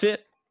it CrossFit.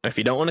 If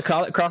you don't want to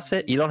call it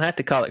CrossFit, you don't have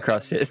to call it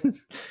CrossFit.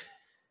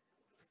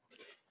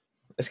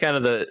 It's kind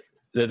of the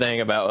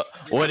thing about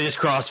what is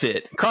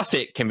CrossFit.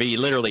 CrossFit can be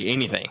literally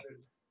anything.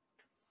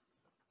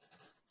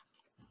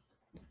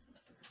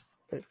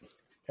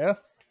 Yeah.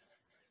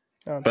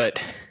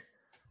 But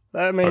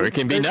I mean, or it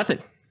can be nothing.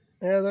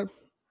 Yeah, they're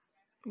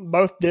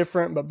both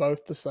different, but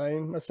both the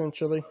same,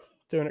 essentially,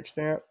 to an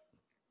extent.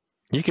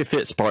 You could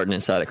fit Spartan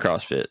inside of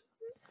CrossFit.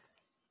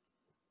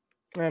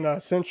 And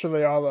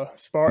essentially, all the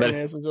Spartan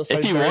is just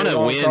if you want to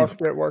win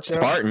CrossFit workout.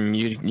 Spartan,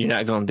 you're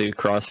not going to do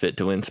CrossFit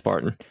to win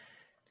Spartan.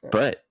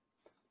 Yeah.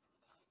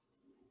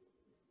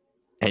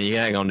 And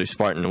you're not going to do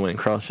Spartan to win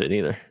CrossFit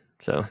either.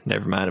 So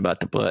never mind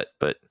about the butt.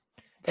 But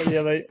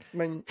yeah,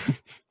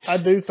 I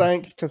do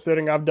think,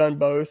 considering I've done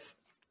both,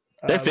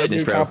 they're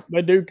fitness, bro.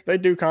 They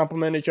do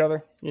complement each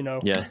other.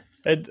 Yeah.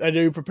 They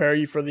do prepare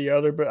you for the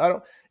other,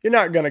 but you're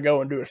not going to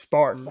go and do a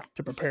Spartan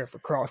to prepare for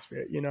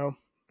CrossFit,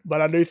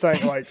 But I do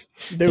think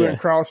doing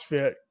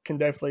CrossFit can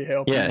definitely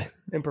help you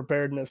in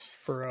preparedness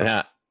for.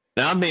 Now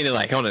I'm meaning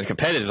on a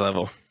competitive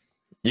level,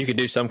 you could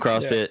do some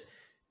CrossFit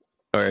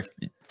or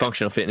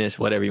functional fitness,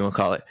 whatever you want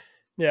to call it.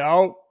 Yeah,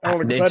 on a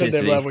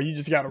competitive level, you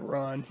just got to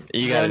run.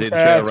 You got to do the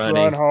trail running,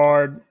 run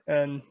hard,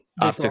 and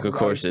obstacle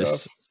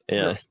courses.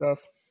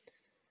 Stuff.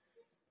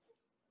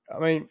 I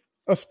mean,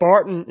 a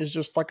Spartan is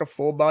just like a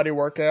full body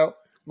workout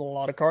with a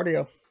lot of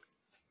cardio.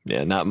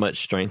 Yeah, not much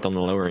strength on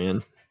the lower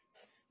end.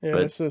 Yeah,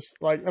 it's just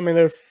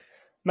there's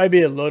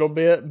maybe a little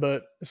bit,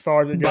 but as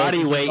far as it goes,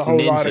 body weight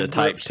ninja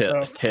type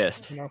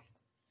test.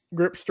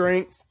 Grip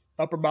strength,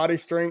 upper body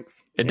strength.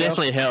 It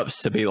definitely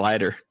helps to be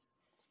lighter.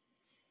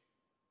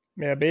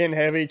 Yeah, being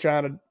heavy,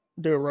 trying to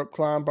do a rope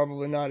climb,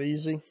 probably not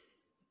easy.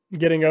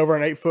 Getting over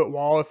an 8-foot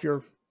wall if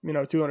you're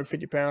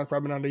 250 pounds,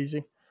 probably not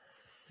easy.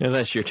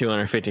 Unless you're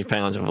 250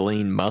 pounds of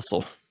lean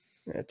muscle.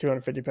 Yeah,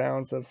 250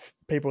 pounds of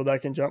people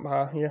that can jump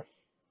high, yeah.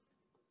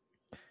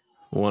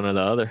 One or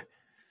the other.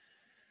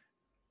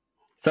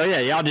 So, yeah,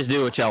 y'all just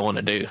do what y'all want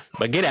to do.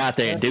 But get out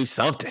there and do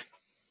something.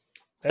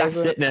 Stop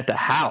sitting at the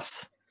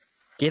house.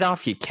 Get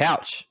off your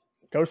couch.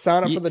 Go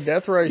sign up for the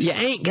death race. You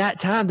ain't got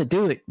time to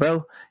do it,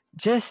 bro.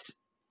 Just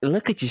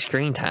look at your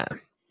screen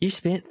time. You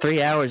spent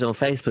 3 hours on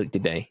Facebook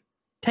today.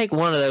 Take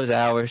one of those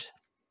hours.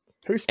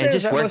 Who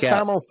spends that much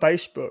time on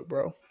Facebook,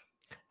 bro?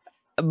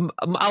 A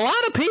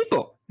lot of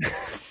people.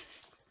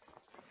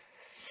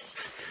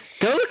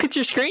 Go look at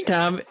your screen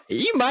time.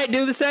 You might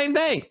do the same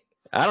thing.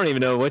 I don't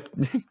even know what.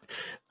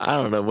 I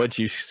don't know what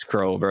you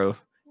scroll, bro.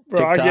 Bro,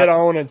 TikTok. I get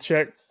on and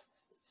check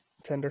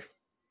Tinder.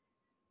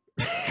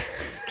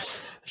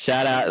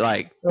 Shout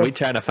out, we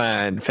try to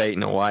find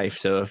Peyton a wife,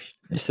 so if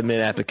you submit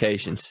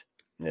applications.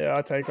 Yeah,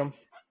 I take them.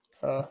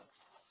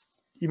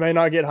 You may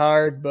not get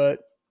hired, but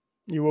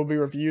you will be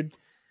reviewed.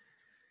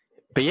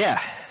 But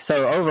yeah,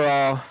 so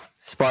overall,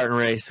 Spartan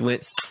race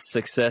went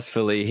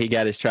successfully. He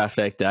got his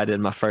trifecta. I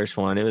did my first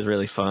one. It was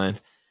really fun.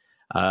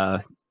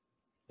 The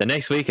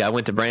next week, I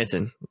went to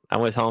Branson. I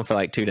was home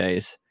for 2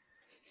 days.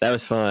 That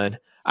was fun.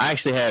 I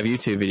actually have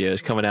YouTube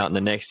videos coming out in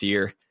the next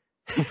year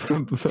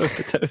from both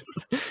of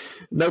those.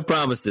 No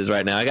promises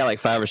right now. I got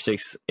 5 or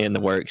 6 in the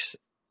works,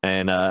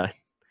 and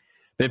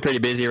been pretty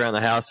busy around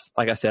the house.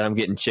 Like I said, I'm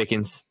getting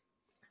chickens.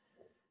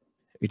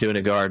 We're doing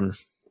a garden,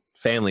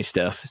 family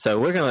stuff. So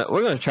we're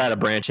gonna try to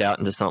branch out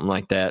into something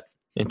like that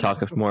and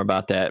talk more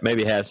about that.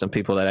 Maybe have some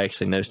people that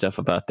actually know stuff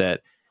about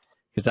that,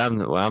 because I'm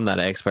not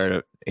an expert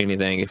at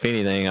anything. If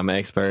anything, I'm an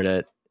expert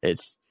at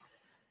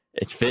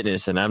it's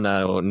fitness, and I'm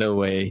not no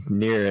way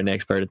near an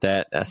expert at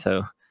that.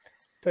 So.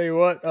 Tell you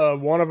what,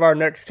 one of our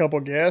next couple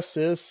guests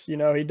is, he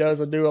does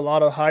do a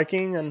lot of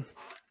hiking and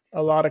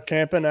a lot of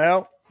camping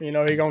out. He's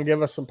going to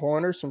give us some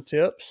pointers, some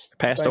tips.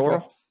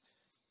 Pastoral?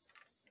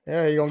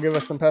 Yeah, he's going to give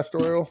us some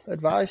pastoral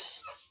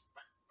advice.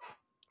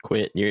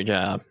 Quit your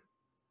job.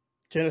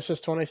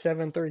 Genesis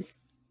 27:3.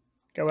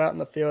 Go out in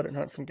the field and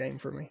hunt some game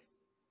for me.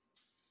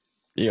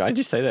 Yeah, why'd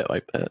you say that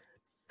like that?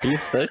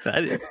 He's so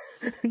excited.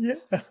 Yeah.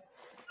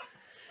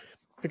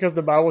 Because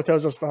the Bible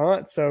tells us to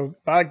hunt, so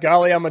by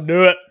golly, I'm going to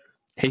do it.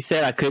 He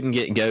said I couldn't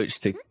get goats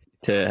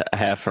to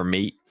have for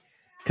meat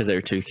because they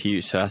were too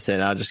cute. So I said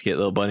I'll just get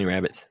little bunny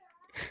rabbits.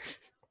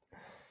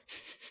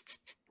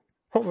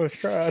 Almost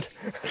tried.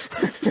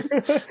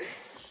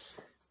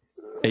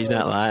 He's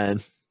not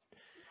lying.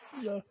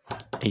 No.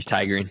 He's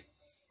tigering.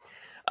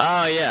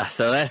 Oh yeah,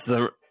 so that's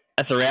a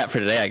wrap for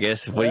today, I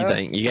guess. What do you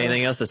think? You got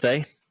anything else to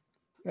say?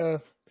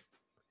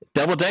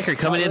 Double decker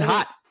coming in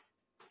hot.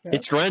 Yeah.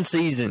 It's run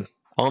season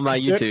on my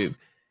YouTube.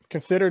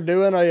 Consider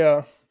doing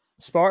a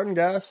Spartan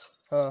guys.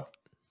 They're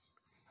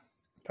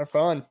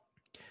fun.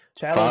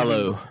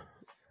 Challenging.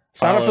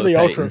 Sign up for the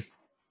Peyton. Ultra.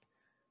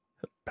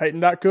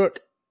 Peyton.cook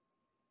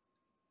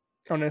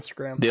on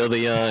Instagram. Deal the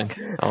Young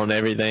on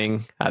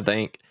everything, I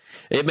think.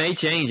 It may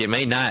change. It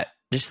may not.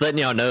 Just letting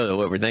y'all know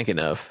what we're thinking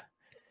of.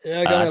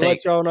 Yeah, gonna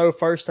let y'all know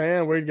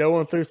firsthand. We're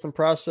going through some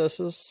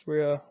processes.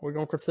 We're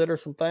gonna consider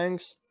some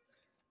things.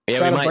 Yeah,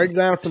 Trying to break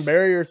down some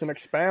barriers and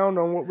expound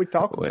on what we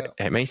talk about.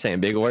 It may say in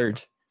big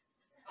words.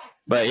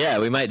 But yeah,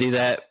 we might do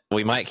that.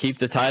 We might keep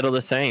the title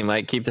the same,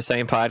 like keep the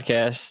same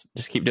podcast,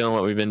 just keep doing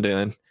what we've been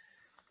doing.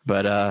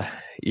 But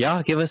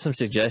y'all give us some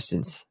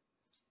suggestions.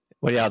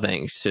 What do y'all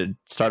think? Should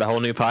start a whole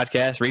new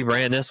podcast,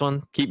 rebrand this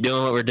one, keep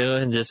doing what we're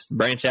doing, just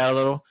branch out a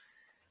little?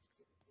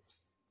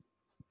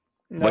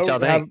 What y'all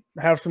think?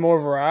 Have some more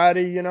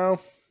variety, you know.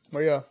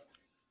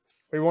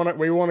 We want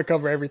to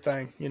cover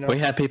everything, you know. We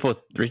have people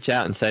reach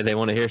out and say they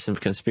want to hear some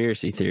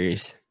conspiracy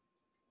theories.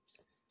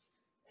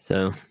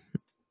 So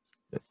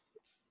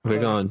we're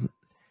going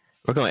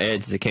to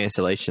edge the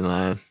cancellation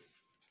line.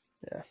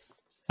 Yeah.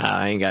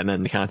 I ain't got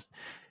nothing to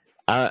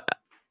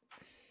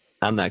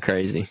I'm not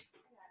crazy.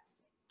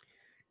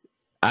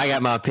 I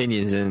got my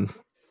opinions, and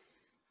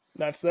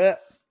that's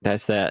that.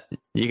 That's that.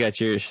 You got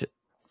yours.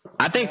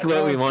 I think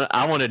what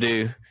I want to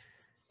do,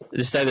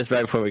 just say this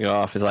right before we go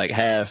off, is like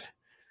have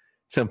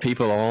some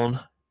people on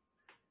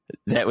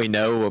that we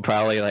know will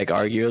probably like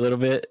argue a little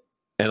bit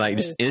and like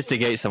just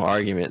instigate some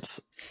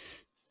arguments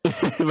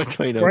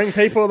between them. Bring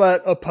people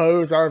that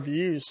oppose our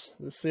views.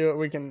 Let's see what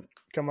we can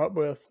come up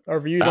with. Our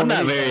views. I'm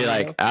not very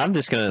like. I'm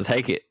just gonna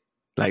take it.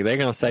 Like they're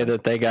gonna say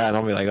that they got, and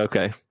I'll be like,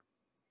 okay.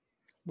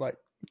 Like,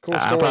 cool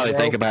story, I'll probably bro.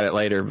 think about it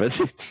later, but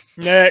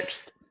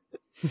next.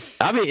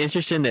 I'll be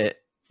interested to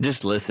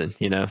just listen.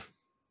 You know,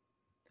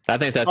 I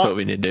think that's what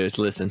we need to do is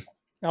listen.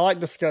 I like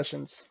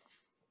discussions.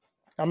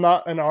 I'm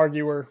not an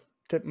arguer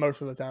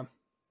most of the time.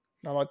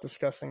 I like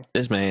discussing.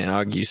 This man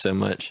argues so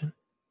much.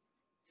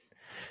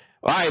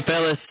 All right,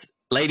 fellas,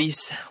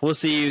 ladies, we'll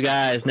see you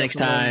guys next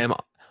time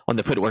on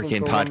the Put Work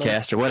In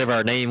podcast or whatever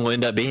our name will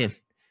end up being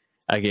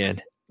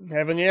again.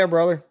 Heaven, yeah,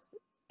 brother.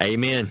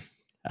 Amen.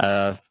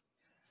 I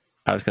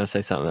was going to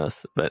say something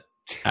else, but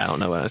I don't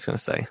know what I was going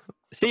to say.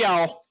 See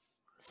y'all.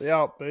 See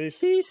y'all. Peace.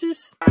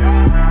 Peace.